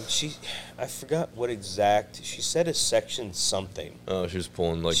down. I forgot what exact. She said a section something. Oh, she was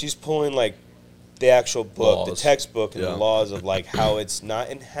pulling like. She's pulling, like, the actual book, the Laws. textbook, and Yeah. the laws of, like, how it's not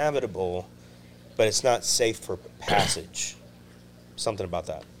inhabitable, but it's not safe for passage. Something about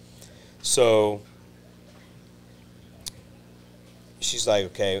that. So she's like,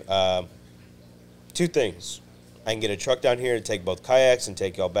 okay, 2 things. I can get a truck down here to take both kayaks and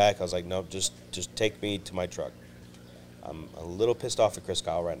take y'all back. I was like, no, just take me to my truck. I'm a little pissed off at Chris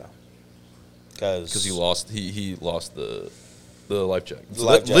Kyle right now. Because he lost the life jacket. The So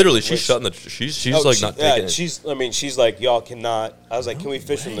life that, literally, jacket, she's which- shutting the. She's Oh, like not taking it. she's like, y'all cannot. I was like, can we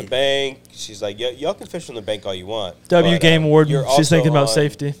fish from the bank? She's like, y'all can fish from the bank all you want. W but, game warden, you're she's also thinking about on-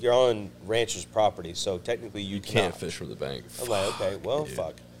 safety. You're on rancher's property, so technically you Can't cannot fish from the bank. I'm like, okay, well, Dude.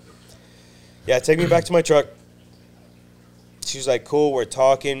 fuck. Yeah, take me back to my truck. She's like, cool, we're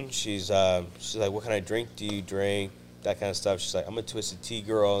talking. She's like, what kind of drink do you drink? That kind of stuff. She's like, I'm a Twisted Tea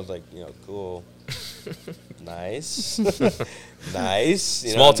girl. I was like, cool. Nice. Nice.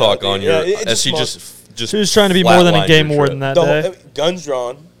 You know, Small talk no, on yeah, your. it's As she small- just. She was trying to be more than a flatlined game your warden trip. that the day. whole, guns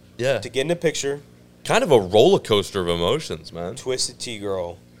drawn Yeah. to get in the picture. Kind of a roller coaster of emotions, man. Twisted Tea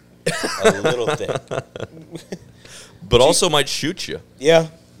girl. A little thick. But also might shoot you. Yeah.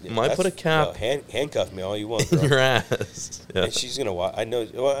 Might put a cap. Handcuff me all you want, in bro. your ass. Yeah. And she's gonna watch. I know.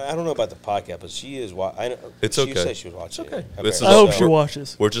 Well, I don't know about the podcast, but she is. I know. It's she okay. said she was watching. It's okay. It. This is I hope so- she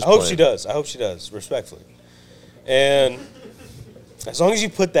watches. We're just. I hope playing. she does. I hope she does. Respectfully. And as long as you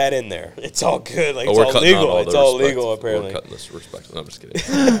put that in there, it's all good. Like, Oh, it's we're all cutting out legal. all It's the all respect. legal, apparently. We're cutting this respect. No, I'm just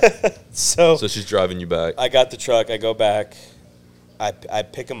kidding. So So she's driving you back. I got the truck. I go back. I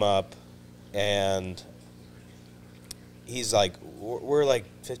pick him up, and he's like, we're like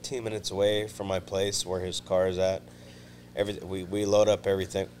 15 minutes away from my place where his car is at. We load up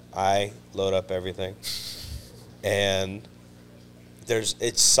everything. I load up everything, and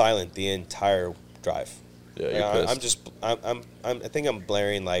it's silent the entire drive. Yeah, you're pissed. I think I'm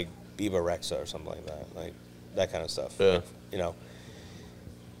blaring like Biba Rexa or something like that, kind of stuff. Yeah. You know.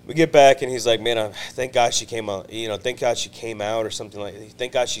 We get back and he's like, man, thank God she came out. You know, thank God she came out or something like.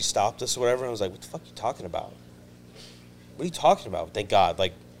 Thank God she stopped us or whatever. I was like, what the fuck are you talking about? What are you talking about? Thank God,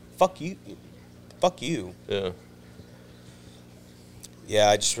 like, fuck you. Yeah. Yeah,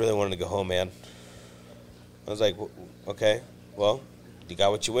 I just really wanted to go home, man. I was like, okay, well, you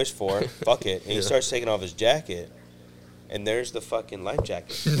got what you wished for. Fuck it. And he starts taking off his jacket, and there's the fucking life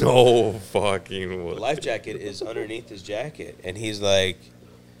jacket. No fucking way. The life jacket is underneath his jacket, and he's like,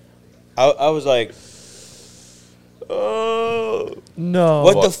 I was like, oh,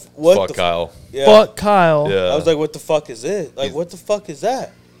 No. Fuck Kyle. Yeah. Fuck Kyle. Yeah. I was like, what the fuck is this? Like, what the fuck is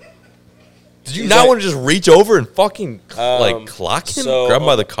that? Did you He's not like- want to just reach over and fucking clock him, so grab him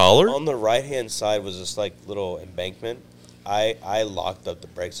by the collar? On the right hand side was this like little embankment. I locked up the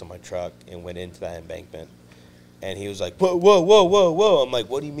brakes on my truck and went into that embankment. And he was like, whoa, whoa, whoa, whoa, whoa. I'm like,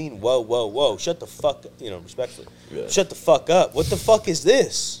 what do you mean, whoa, whoa, whoa? Shut the fuck up. You know, respectfully. Yeah. Shut the fuck up. What the fuck is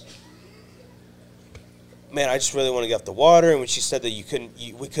this? Man, I just really want to get off the water. And when she said that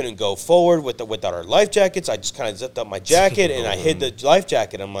we couldn't go forward without our life jackets, I just kind of zipped up my jacket and I hid the life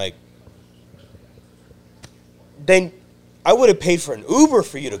jacket. I'm like, then I would have paid for an Uber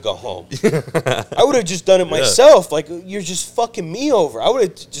for you to go home. I would have just done it myself. Like, you're just fucking me over. I would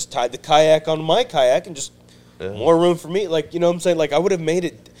have just tied the kayak onto my kayak and just more room for me. Like, you know what I'm saying? Like, I would have made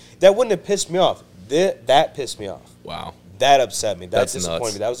it. That wouldn't have pissed me off. That pissed me off. Wow. That upset me. That That's disappointed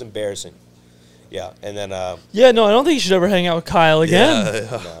nuts. me. That was embarrassing. Yeah, and then Yeah, no, I don't think you should ever hang out with Kyle again.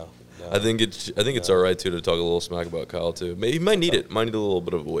 no. I think it's all right too to talk a little smack about Kyle too. Maybe he might need it. Might need a little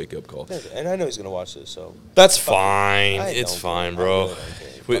bit of a wake up call. And I know he's gonna watch this, so That's fine. I It's don't fine, care. I bro. really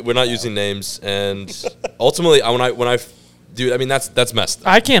don't care. We're not using names, and ultimately, when I, dude, I mean that's messed up.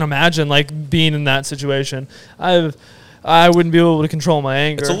 I can't imagine like being in that situation. I wouldn't be able to control my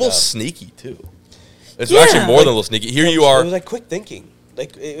anger. It's a little sneaky too. It's Yeah. actually more than a little sneaky. Here you It are. was like quick thinking.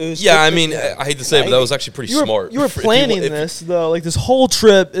 Like it was. Yeah, quick I mean, thinking. I hate to say it, but that was actually pretty you were, smart. You were If you- planning if- this though, like this whole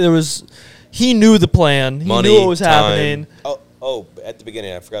trip. He knew the plan. He Money, knew what was time. happening. Oh, at the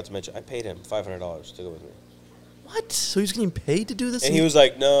beginning, I forgot to mention, I paid him $500 to go with me. What? So he's getting paid to do this? And he was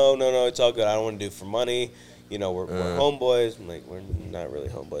like, no, it's all good. I don't want to do it for money. You know, we're homeboys. I'm like, we're not really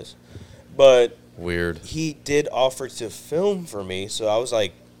homeboys. But weird. he did offer to film for me, so I was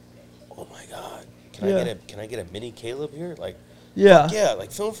like, oh my God. Can I get a mini Caleb here? Like, Yeah. yeah,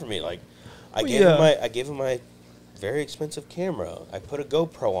 like film for me. Like, I Well, gave him my very expensive camera. I put a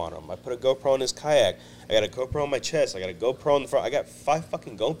GoPro on him. I put a GoPro on his kayak. I got a GoPro on my chest. I got a GoPro on the front. I got 5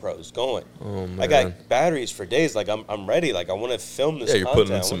 fucking GoPros going. Oh man. I got batteries for days. Like I'm ready. Like I want to film this. Yeah, you're content.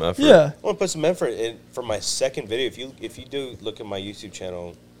 putting in some effort. Yeah. I want to put some effort in for my second video. If you do look at my YouTube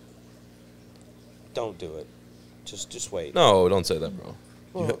channel, don't do it. Just wait. No, don't say that, bro.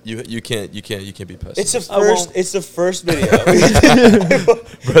 Well, You can't be pessimist. it's the I won't. first. It's the first video. Bro,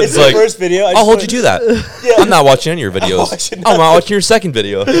 it's the first video. I'll hold you to that. Yeah. I'm not watching any of your videos. watching I'm not watching your second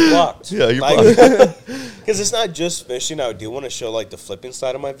video. Blocked. Yeah, you're blocked. Because it's not just fishing. I do want to show like the flipping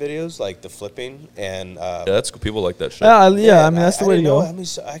side of my videos, like the flipping and. Yeah, that's cool. People like that shit. Yeah, Man, I mean that's the way to didn't know. go. I mean,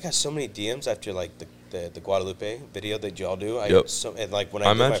 I got so many DMs after like the Guadalupe video that y'all do. Yep. And like when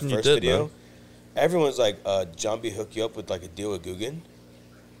I I did my imagine you first did, video, man. everyone's like, "John B hook you up with like a deal with Guggen."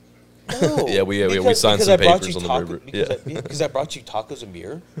 No. Yeah, we signed because some I brought papers you on the river. because I brought you tacos and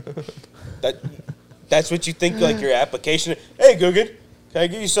beer. That's what you think like your application. Hey Guggen, can I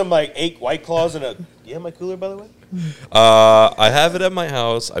give you some like 8 White Claws and a? You have my cooler by the way. I have it at my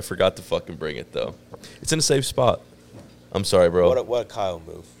house. I forgot to fucking bring it though. It's in a safe spot. I'm sorry, bro. What a Kyle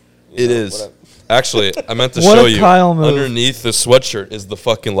move. It is. Actually, I meant to What show a you. Kyle move. Underneath the sweatshirt is the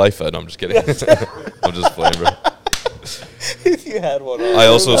fucking life fed. I'm just kidding. I'm just playing, bro. If you had one on. I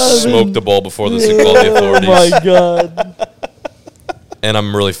also smoked the ball before this and called the Oh authorities. my god. And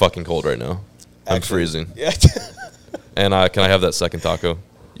I'm really fucking cold right now. I'm Actually, freezing. Yeah. And can I have that second taco?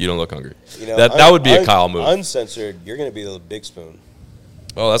 You don't look hungry. You know, that would be a Kyle move. Uncensored, you're going to be the big spoon.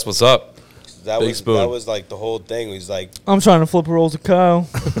 Oh, that's what's up. That was like the whole thing. He was like, I'm trying to flip rolls to Kyle.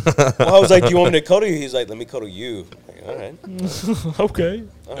 well, I was like, do you want me to cuddle you? He's like, let me cuddle you. Like, all right. Okay.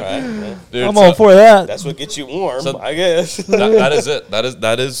 All right. Man. Dude, I'm all for that. That's what gets you warm, I guess. that is it.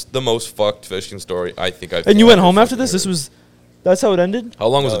 That is the most fucked fishing story I think I've. And you went home after this? That's how it ended? How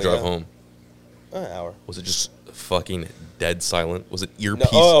long was the drive home? An hour. Was it just fucking dead silent? Was it earpiece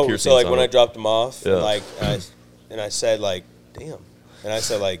piercing? So like when I dropped him off, yeah. and I said like, damn, and I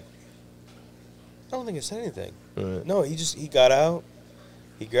said like, I don't think I said anything. Right. No, he got out,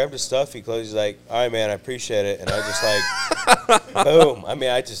 he grabbed his stuff, he closed. He's like, all right, man, I appreciate it, and I just like, boom. I mean,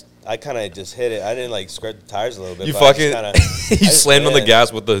 I kind of just hit it. I didn't like scrape the tires a little bit. You fucking, you slammed on the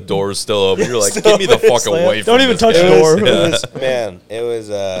gas with the doors still open. You're like, get me the fuck away from Don't even this touch guy. the door. It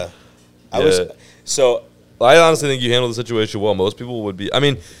was. So I honestly think you handled the situation well. Most people would be. I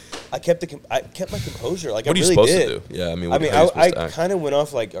mean, I kept my composure. Like, what I are you really supposed did. to do? Yeah, I mean, I kind of went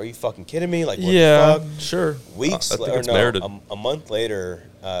off like, are you fucking kidding me? Like, what yeah, the fuck? Sure. Weeks or no, a month later,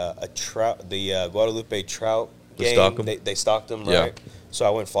 the Guadalupe trout gang, they stocked them, right? Yeah. So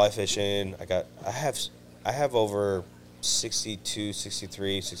I went fly fishing. I have over 62,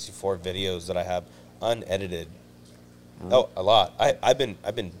 63, 64 videos that I have unedited. Oh, a lot. I've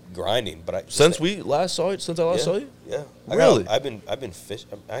been grinding, but since I last saw you. Yeah. Really? I've been fishing.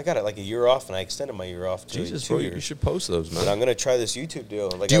 I got it like a year off, and I extended my year off to 2 years. You should post those, man. But I'm gonna try this YouTube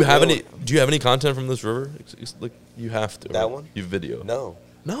deal. Like, do you have any content from this river? Like, you have to. That one? You video? No.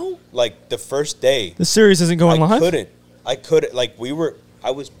 Like the first day, the series isn't going live. I couldn't. Like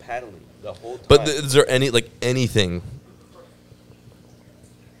I was paddling the whole time. But is there anything?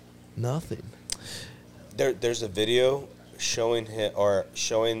 Nothing. There's a video showing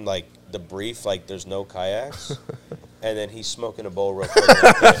like the brief, like there's no kayaks, and then he's smoking a bowl real quick.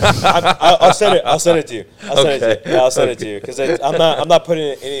 I'll send it to you. I'll send it to you because I'm not putting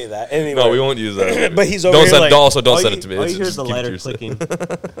any of that anywhere. No, we won't use that. But he's over here like, don't send it to me. All you hear is the lighter clicking.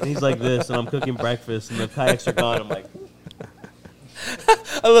 And he's like this, and I'm cooking breakfast, and the kayaks are gone. I'm like,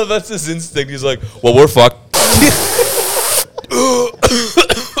 I love that's his instinct. He's like, well, we're fucked.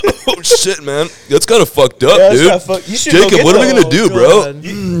 Oh shit, man, that's kind of fucked up, dude. Jacob, what are we gonna do, bro?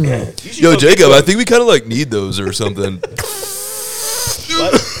 Yo, Jacob, I think we kind of like need those or something.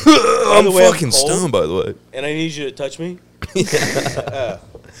 I'm fucking stoned, by the way. And I need you to touch me.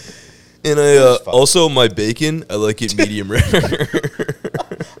 And also my bacon, I like it medium rare.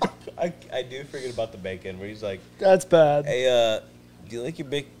 I do forget about the bacon where he's like, that's bad. Hey, do you like your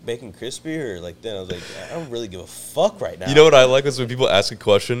bacon crispy or like that? I was like, I don't really give a fuck right now. You know what I like is when people ask a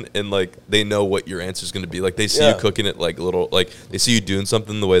question and like they know what your answer is going to be. Like they see you cooking it like little, like they see you doing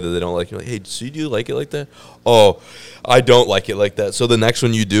something the way that they don't like. You're like, hey, so do you like it like that? Oh, I don't like it like that. So the next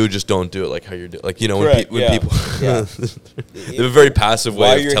one you do, just don't do it like how you're doing. Like, you know, when people, they have a very passive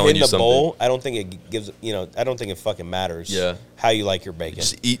way of telling you something. Bowl, I don't think it gives, I don't think it fucking matters. How you like your bacon.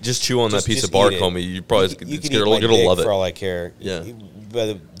 Just chew on that piece of bark, homie. You probably you'll love it for all I care. Yeah.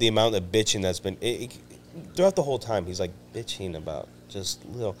 But the amount of bitching that's been throughout the whole time, he's like bitching about just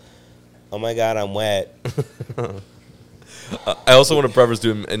little. Oh my God, I'm wet. I also want to preface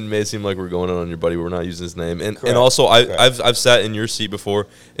to him, and it may seem like we're going on your buddy. We're not using his name, and also I've sat in your seat before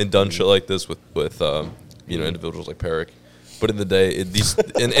and done shit like this with individuals like Peric. But in the day, and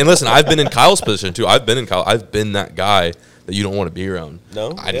listen, I've been in Kyle's position too. I've been that guy that you don't want to be around.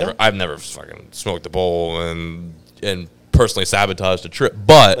 No, I've never fucking smoked a bowl and personally sabotaged a trip.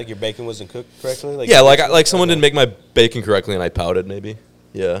 But like your bacon wasn't cooked correctly. Like someone didn't make my bacon correctly and I pouted maybe.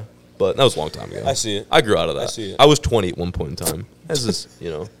 Yeah. But that was a long time ago. I see it. I grew out of that. I see it. I was 20 at one point in time. As this,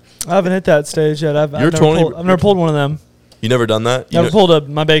 I haven't hit that stage yet. I've never pulled one of them. You never done that?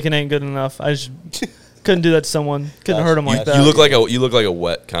 My bacon ain't good enough. I just couldn't do that to someone. Couldn't hurt them like that. You look like a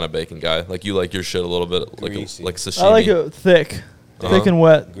wet kind of bacon guy. Like you like your shit a little bit like sashimi. I like it thick. Thick and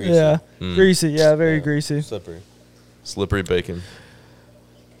wet. Greasy. Yeah. Greasy. Yeah, very greasy. Slippery bacon.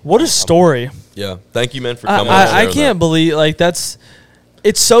 What a story. Yeah. Thank you, man, for coming. I can't believe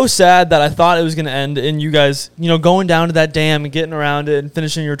it's so sad that I thought it was going to end in you guys, going down to that dam and getting around it and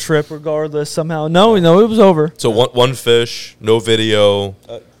finishing your trip regardless somehow. No, it was over. So one fish, no video.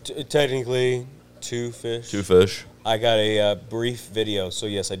 Technically, 2 fish. 2 fish. I got a brief video. So,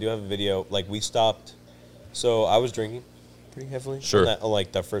 yes, I do have a video. Like, we stopped. So, I was drinking pretty heavily. Sure. On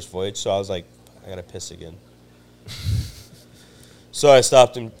that first voyage. So, I was like, I got to piss again. So I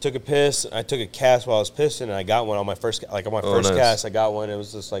stopped and took a piss. I took a cast while I was pissing, and I got one on my first cast. I got one. It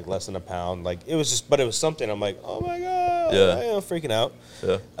was just like less than a pound. Like it was something. I'm like, oh my God, I am freaking out.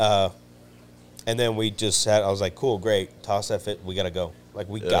 Yeah. And then we just had. I was like, cool, great, toss that fit. We gotta go. Like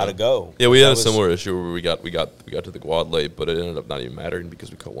we gotta go. Yeah, we had a similar issue where we got to the quad late, but it ended up not even mattering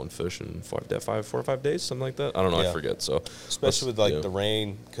because we caught one fish in 4 or 5 days, something like that. I don't know, I forget. So especially with like the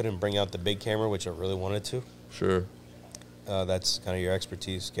rain, couldn't bring out the big camera, which I really wanted to. Sure. That's kind of your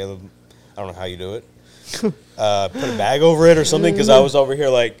expertise, Caleb. I don't know how you do it. Put a bag over it or something, because I was over here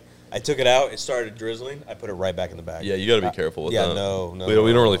like I took it out, it started drizzling, I put it right back in the bag. Yeah, you got to be careful with that. Yeah, no. We don't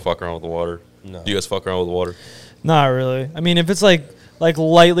really fuck around with the water. No. Do you guys fuck around with the water? Not really. I mean, if it's like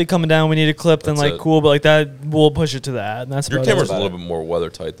lightly coming down, we need a clip, then That's it. cool. But like that, we'll push it to that. And that's Your about camera's it. a little bit more weather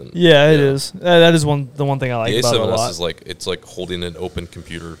tight than. Yeah, it is. That is the one thing I like The about it a A7S lot. is like it's like holding an open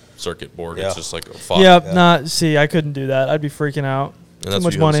computer circuit board. Yeah. It's just like a fuck. Yeah. See, I couldn't do that. I'd be freaking out. And that's Too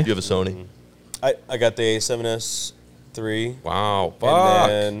much what money. You have a Sony. I got the A7S III. Wow. Fuck.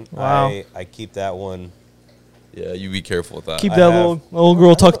 And then Wow. I keep that one. Yeah, you be careful with that. Keep I that have- little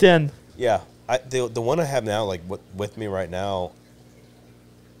girl tucked in. Yeah. The one I have now, like with me right now,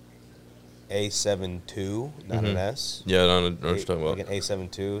 A7 II, not an S. Yeah, I know what you're talking Like about. an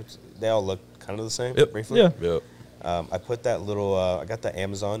A7 II. They all look kind of the same, Yep. briefly. Yeah. Yep. I put that little, I got the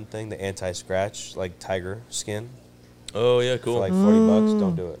Amazon thing, the anti-scratch, like tiger skin, Oh yeah, for cool. like $40.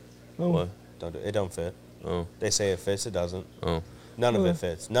 Don't do it. What? Don't do it. It don't fit. Oh. They say it fits, it doesn't. Oh. None of it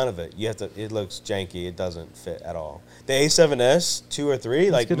fits. None of it. You have to. It looks janky. It doesn't fit at all. The A7S 2 or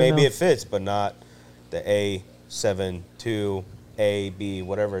 3, like good to maybe know. it fits, but not the A7 II, A, B,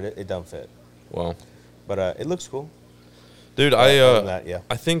 whatever. It don't fit. Wow. But it looks cool. Dude, Other than that, yeah.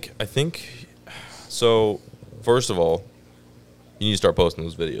 I think so. First of all, you need to start posting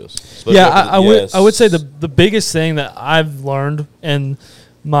those videos. Especially Yeah, after I would say the biggest thing that I've learned in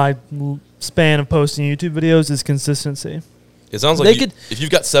my span of posting YouTube videos is consistency. It sounds They like could- if you've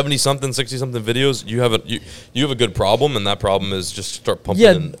got 70-something, 60-something videos, you have a good problem, and that problem is just start pumping.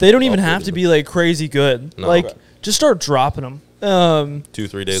 Yeah, and they don't even have uploading to be like crazy good. No. Like Okay. just start dropping them.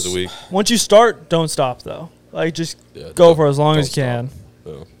 2-3 days a week. Once you start, don't stop though. Like just Yeah, go don't- for as long don't as you can. stop.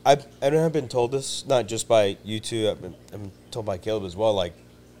 Yeah. I've been told this, not just by you two. I've been told by Caleb as well. Like,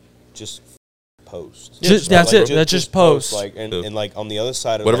 just post. Yeah, just- that's Like, it. Just post. Like, and, Yeah. and like on the other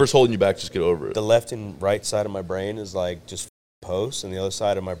side of Whatever's holding you back, just get over it. the left and right side of my brain is like just post, and the other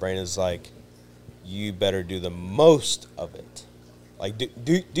side of my brain is like, you better do the most of it. Like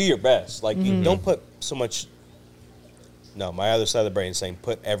do your best. Like you don't put so much. No, my other side of the brain is saying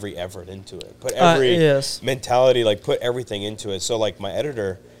put every effort into it. Put every Yes. mentality, like put everything into it. So like my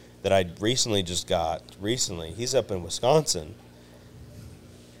editor that I recently just got, he's up in Wisconsin.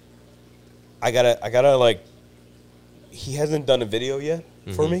 I gotta like, he hasn't done a video yet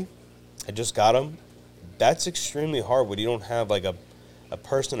for me. I just got him. That's extremely hard when you don't have like a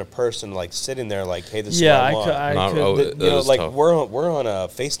person like sitting there like, hey, this Yeah, is what I want. Not- could. oh, The- that you know, is like tough. we're on a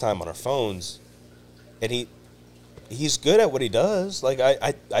FaceTime on our phones, and he's good at what he does. Like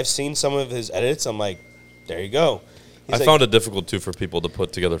I've seen some of his edits. I'm like, there you go. He's I like, found it difficult too for people to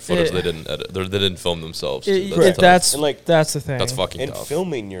put together footage It- they didn't edit. They didn't film themselves. It- too. Correct. tough. that's And, like, that's the thing. That's fucking and tough.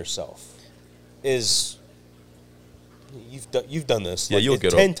 filming yourself is you've done this. Yeah, like, you'll it's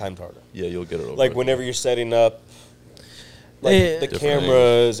get 10 it. times harder. Yeah, you'll get it over. Like it. whenever you're setting up like Eh, the Different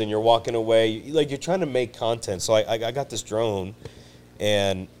cameras and you're walking away, like you're trying to make content. So I got this drone,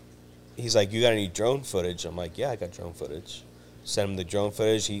 and he's like, "You got any drone footage?" I'm like, "Yeah, I got drone footage." Send him the drone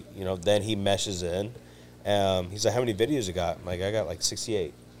footage. He, then he meshes in. He's like, "How many videos you got?" I'm like, "I got like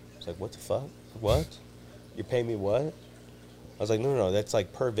 68." He's like, "What the fuck? What? You're paying me what?" I was like, "No, that's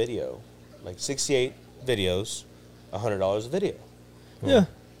like per video, like 68 videos, $100 a video." Yeah,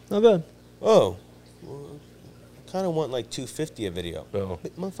 not bad. Oh, well, I kind of want like $250 a video. Oh.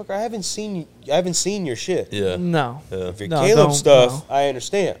 But, motherfucker, I haven't seen your shit. Yeah. No. Yeah. If you're No, Caleb don't, stuff, no. I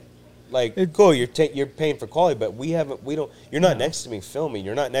understand. Like, cool, you're paying for quality, but we don't. You're not next to me filming.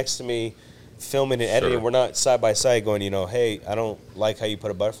 You're not next to me filming and editing. Sure. We're not side by side going, hey, I don't like how you put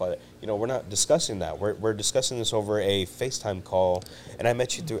a butterfly there. We're not discussing that. We're discussing this over a FaceTime call, and I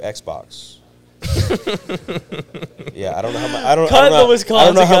met you through Xbox. Yeah, I don't know how much. I don't Cut know. the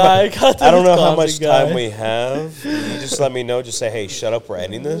Wisconsin guy. Cut the I don't know how much Wisconsin guy. time we have. You just let me know. Just say, hey, shut up. We're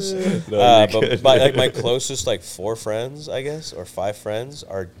ending this. No, you're But good. my closest 4 friends, I guess, or 5 friends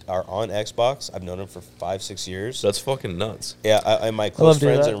are on Xbox. I've known them for 5-6 years. That's fucking nuts. Yeah, and my close love to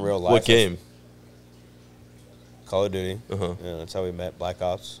hear friends that. in real life. What game? Call of Duty. Uh-huh. Yeah, that's how we met. Black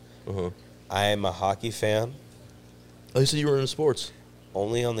Ops. Uh-huh. I am a hockey fan. Oh, you said you were in sports.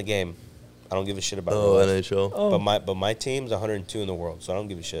 Only on the game. I don't give a shit about. Oh, real life. NHL. Oh. But my team's 102 in the world, so I don't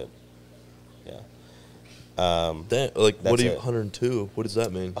give a shit. Yeah. Damn, like what do you it. 102? What does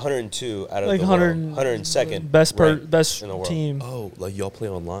that mean? 102 out of Like the 102nd best best in the world. team. Oh, like y'all play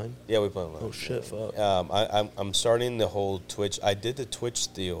online? Yeah, we play online. Oh shit, fuck. I'm starting the whole Twitch. I did the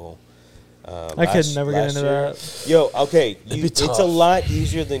Twitch deal. I could never get into that. Yo, okay, It'd be it's a tough. lot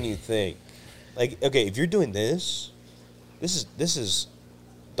easier than you think. Like, okay, if you're doing this is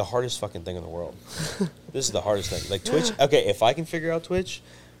the hardest fucking thing in the world. This is the hardest thing. Like Twitch. Okay, if I can figure out Twitch,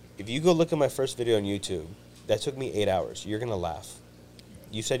 if you go look at my first video on YouTube, that took me 8 hours. You're gonna laugh.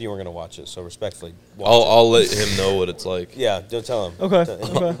 You said you weren't gonna watch it, so respectfully, watch it. I'll let him know what it's like. Yeah, don't tell him. Okay, And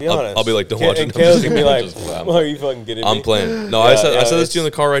okay. Be honest. I'll be like, don't watch it. And Kale's gonna be like, Just laugh. "Well, are you fucking kidding me?" I'm playing. No, Yeah, I said this it's- to you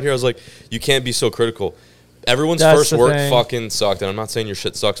in the car right here. I was like, you can't be so critical. Everyone's That's first the work thing. fucking sucked, and I'm not saying your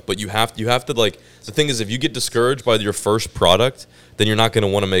shit sucks, but you have to like. The thing is, if you get discouraged by your first product, then you're not going to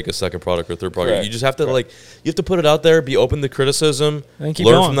want to make a second product or third product. Correct. You just have to like, you have to put it out there, be open to criticism, And keep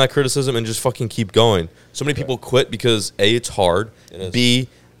learn going. from that criticism, and just fucking keep going. So many people quit because A, it's hard. It is. B,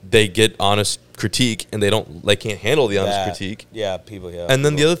 they get honest critique and they can't handle the honest That- critique. Yeah, people. Yeah. And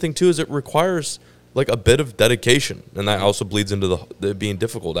then the other thing too is it requires like a bit of dedication, and that also bleeds into the being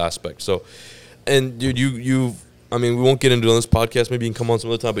difficult aspect. So, and dude, I mean, we won't get into it on this podcast. Maybe you can come on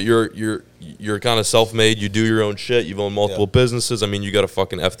some other time. But you're kind of self-made. You do your own shit. You've owned multiple businesses. I mean, you got a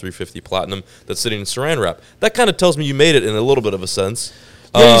fucking F350 Platinum that's sitting in Saran wrap. That kind of tells me you made it in a little bit of a sense.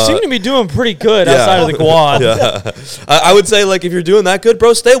 Yeah, you seem to be doing pretty good yeah. outside of the quad. Yeah. I would say, like, if you're doing that good,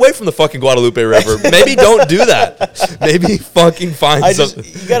 bro, stay away from the fucking Guadalupe River. Maybe don't do that. Maybe fucking find something.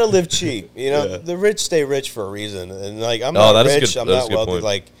 You gotta live cheap. You know, Yeah. the rich stay rich for a reason. And like, I'm Oh, not that is rich. good- I'm that is not a good wealthy. point.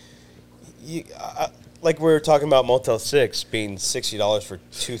 Like, like we were talking about Motel 6 being $60 for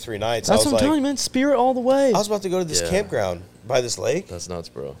 2-3 nights. That's I was what I'm like, telling you, man. Spirit all the way. I was about to go to this Yeah. campground by this lake. That's nuts,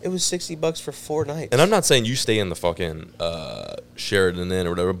 bro. It was $60 for 4 nights. And I'm not saying you stay in the fucking Sheridan Inn or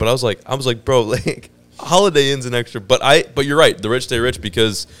whatever, but I was like, bro, like Holiday Inn's an extra. But you're right. The rich stay rich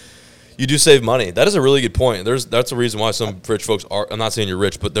because you do save money. That is a really good point. That's the reason why some rich folks are. I'm not saying you're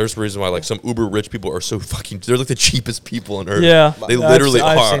rich, but there's the reason why like some uber rich people are so fucking. They're like the cheapest people on earth. Yeah, they I've literally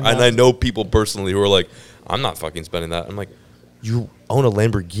I've are. seen And that. I know people personally who are like, I'm not fucking spending that. I'm like, you own a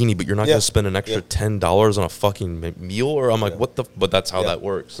Lamborghini, but you're not Yeah. going to spend an extra Yeah. $10 on a fucking meal. Or I'm like, Yeah. what the? But that's how Yeah. that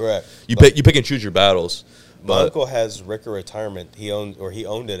works. Correct. You But- pick and choose your battles. My But uncle has Ricker Retirement. He owned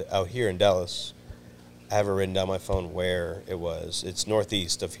it out here in Dallas. I have it written down my phone where it was. It's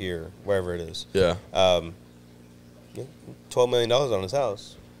northeast of here, wherever it is. yeah. $12 million on his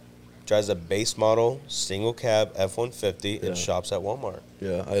house. Drives a base model single cab F-150 Yeah. and shops at Walmart.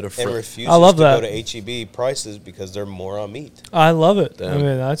 Yeah, I had a And friend. refuses I love to that. go to HEB prices because they're more on meat. I love it. Damn. I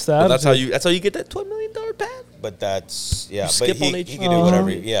mean, that's But that. that's how you get that $12 million pad. But that's yeah. You But skip on he HEB. can do whatever.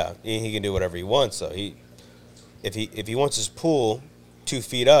 Uh-huh. He can do whatever he wants. So if he wants his pool 2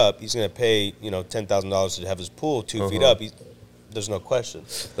 feet up, he's gonna pay $10,000 to have his pool 2 feet Uh-huh. up. There's no question.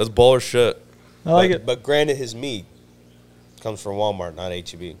 That's baller shit. I like but, it. But granted, his meat comes from Walmart, not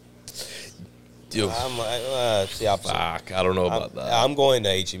HEB. Dude, I'm like, it's the opposite. fuck, I don't know about that. I'm going to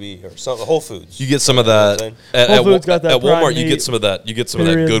HEB or some Whole Foods. You get some of You know what that I'm at, Whole at, Foods got that at Walmart. prime You meat. get some of that. You get some of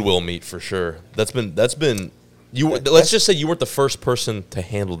that Period. Goodwill meat for sure. That's been. Let's That's- just say you weren't the first person to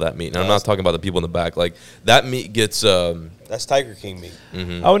handle that meat. And I'm not talking about the people in the back. Like that meat gets. That's Tiger King meat.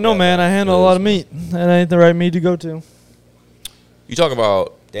 I would know, Yeah, man. I handle a lot of meat. That ain't the right meat to go to. You talk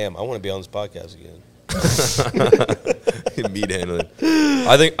about Damn, I want to be on this podcast again. meat handling.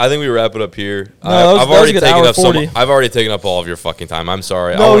 I think we wrap it up here. No, that was- I've that was already a good taken hour up 40. I've already taken up all of your fucking time. I'm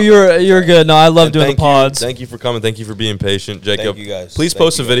sorry. No, you're good. No, I love And doing the thank you- pods. Thank you for coming. Thank you for being patient, Jacob. you, guys. Please Thank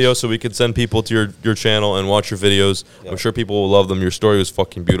post you, a video so we can send people to your channel and watch your videos. I'm Yep. sure people will love them. Your story was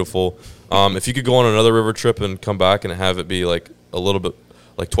fucking beautiful. If you could go on another river trip and come back and have it be like a little bit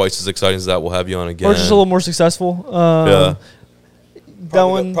like twice as exciting as that, we'll have you on again. Or just a little more successful. Yeah.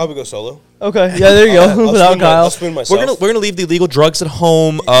 Going. Probably go solo. Okay. Yeah, there you go. I'll Without spoon Kyle. I'll spoon myself. We're gonna leave the illegal drugs at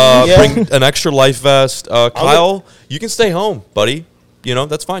home. Yeah. Bring an extra life vest. Kyle, you can stay home, buddy. You know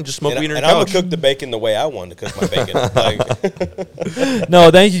that's fine. Just smoke weed on your and I'm couch. gonna cook the bacon the way I want to cook my bacon. Like, No,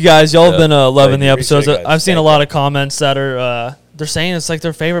 thank you guys. Y'all have been loving Thank the you. episodes. Appreciate it, guys. I've seen a Thank lot you. of comments that are they're saying it's like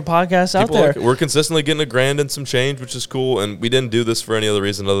their favorite podcast out People there. like it. We're consistently getting $1,000 and some change, which is cool. And we didn't do this for any other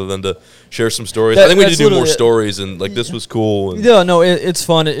reason other than to share some stories. I think we need That's to do more literally it. stories, and like this was cool. And Yeah, no, it's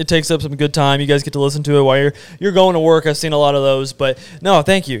fun. It takes up some good time. You guys get to listen to it while you're going to work. I've seen a lot of those, but no,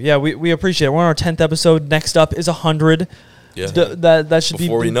 thank you. Yeah, we appreciate it. We're on our 10th episode. Next up is 100. yeah. That should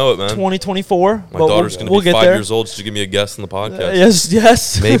Before be we know it, man. 2024. My but daughter's going to we'll be get 5 there. years old. She's going to be a guest on the podcast.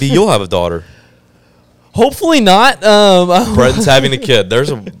 Yes. Maybe you'll have a daughter. Hopefully not. Brenton's having a kid. We'll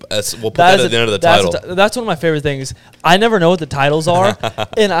put that at the end of the title. That's one of my favorite things. I never know what the titles are,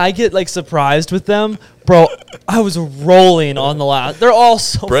 and I get like surprised with them. Bro, I was rolling on the last. They're all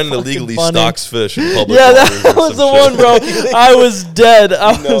so Brendan fucking illegally funny. stocks fish in public. Yeah, that was the one, bro. I was dead.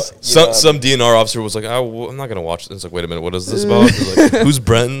 Some DNR officer was like, I'm not going to watch this. It's like, wait a minute, what is this about? Like, who's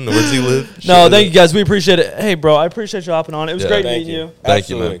Brendan? Where does he live? No, thank you guys. We appreciate it. Hey, bro, I appreciate you hopping on. It was great meeting you. Thank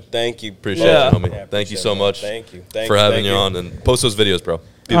you, man. Thank you. Appreciate it, homie. Yeah, thank you so much. Thank you for having you on. And post those videos, bro. All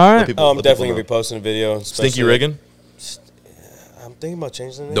right. I'm definitely going to be posting a video. Stinky Riggin? I'm thinking about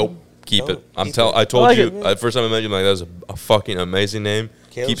changing the name. Nope. Keep it. I told you first time I met you, I'm like, that was a fucking amazing name.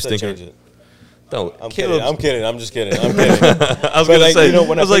 Caleb Keep Stinky. change it. No, I'm kidding. I'm just kidding. I was gonna say. I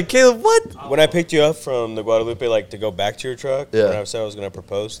was like, Caleb, what? When I picked you up from the Guadalupe, like to go back to your truck. Yeah. When I said I was gonna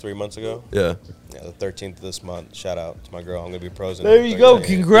propose 3 months ago. Yeah. Yeah, the 13th of this month. Shout out to my girl. I'm gonna be proposing. There you go.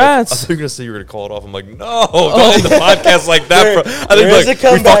 Congrats. I thought you were gonna say you were gonna call it off. I'm like, no, don't end the podcast like that. I there think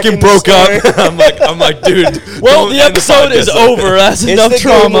is we fucking broke up. I'm like, dude. Well, the episode is over. That's enough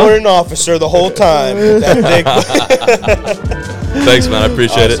trauma. Warrant officer the whole time. Thanks, man. I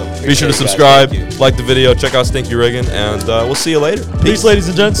appreciate Awesome. it. Be sure to subscribe, like the video, check out Stinky Riggin, and we'll see you later. Peace, ladies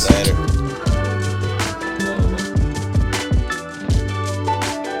and gents. Later.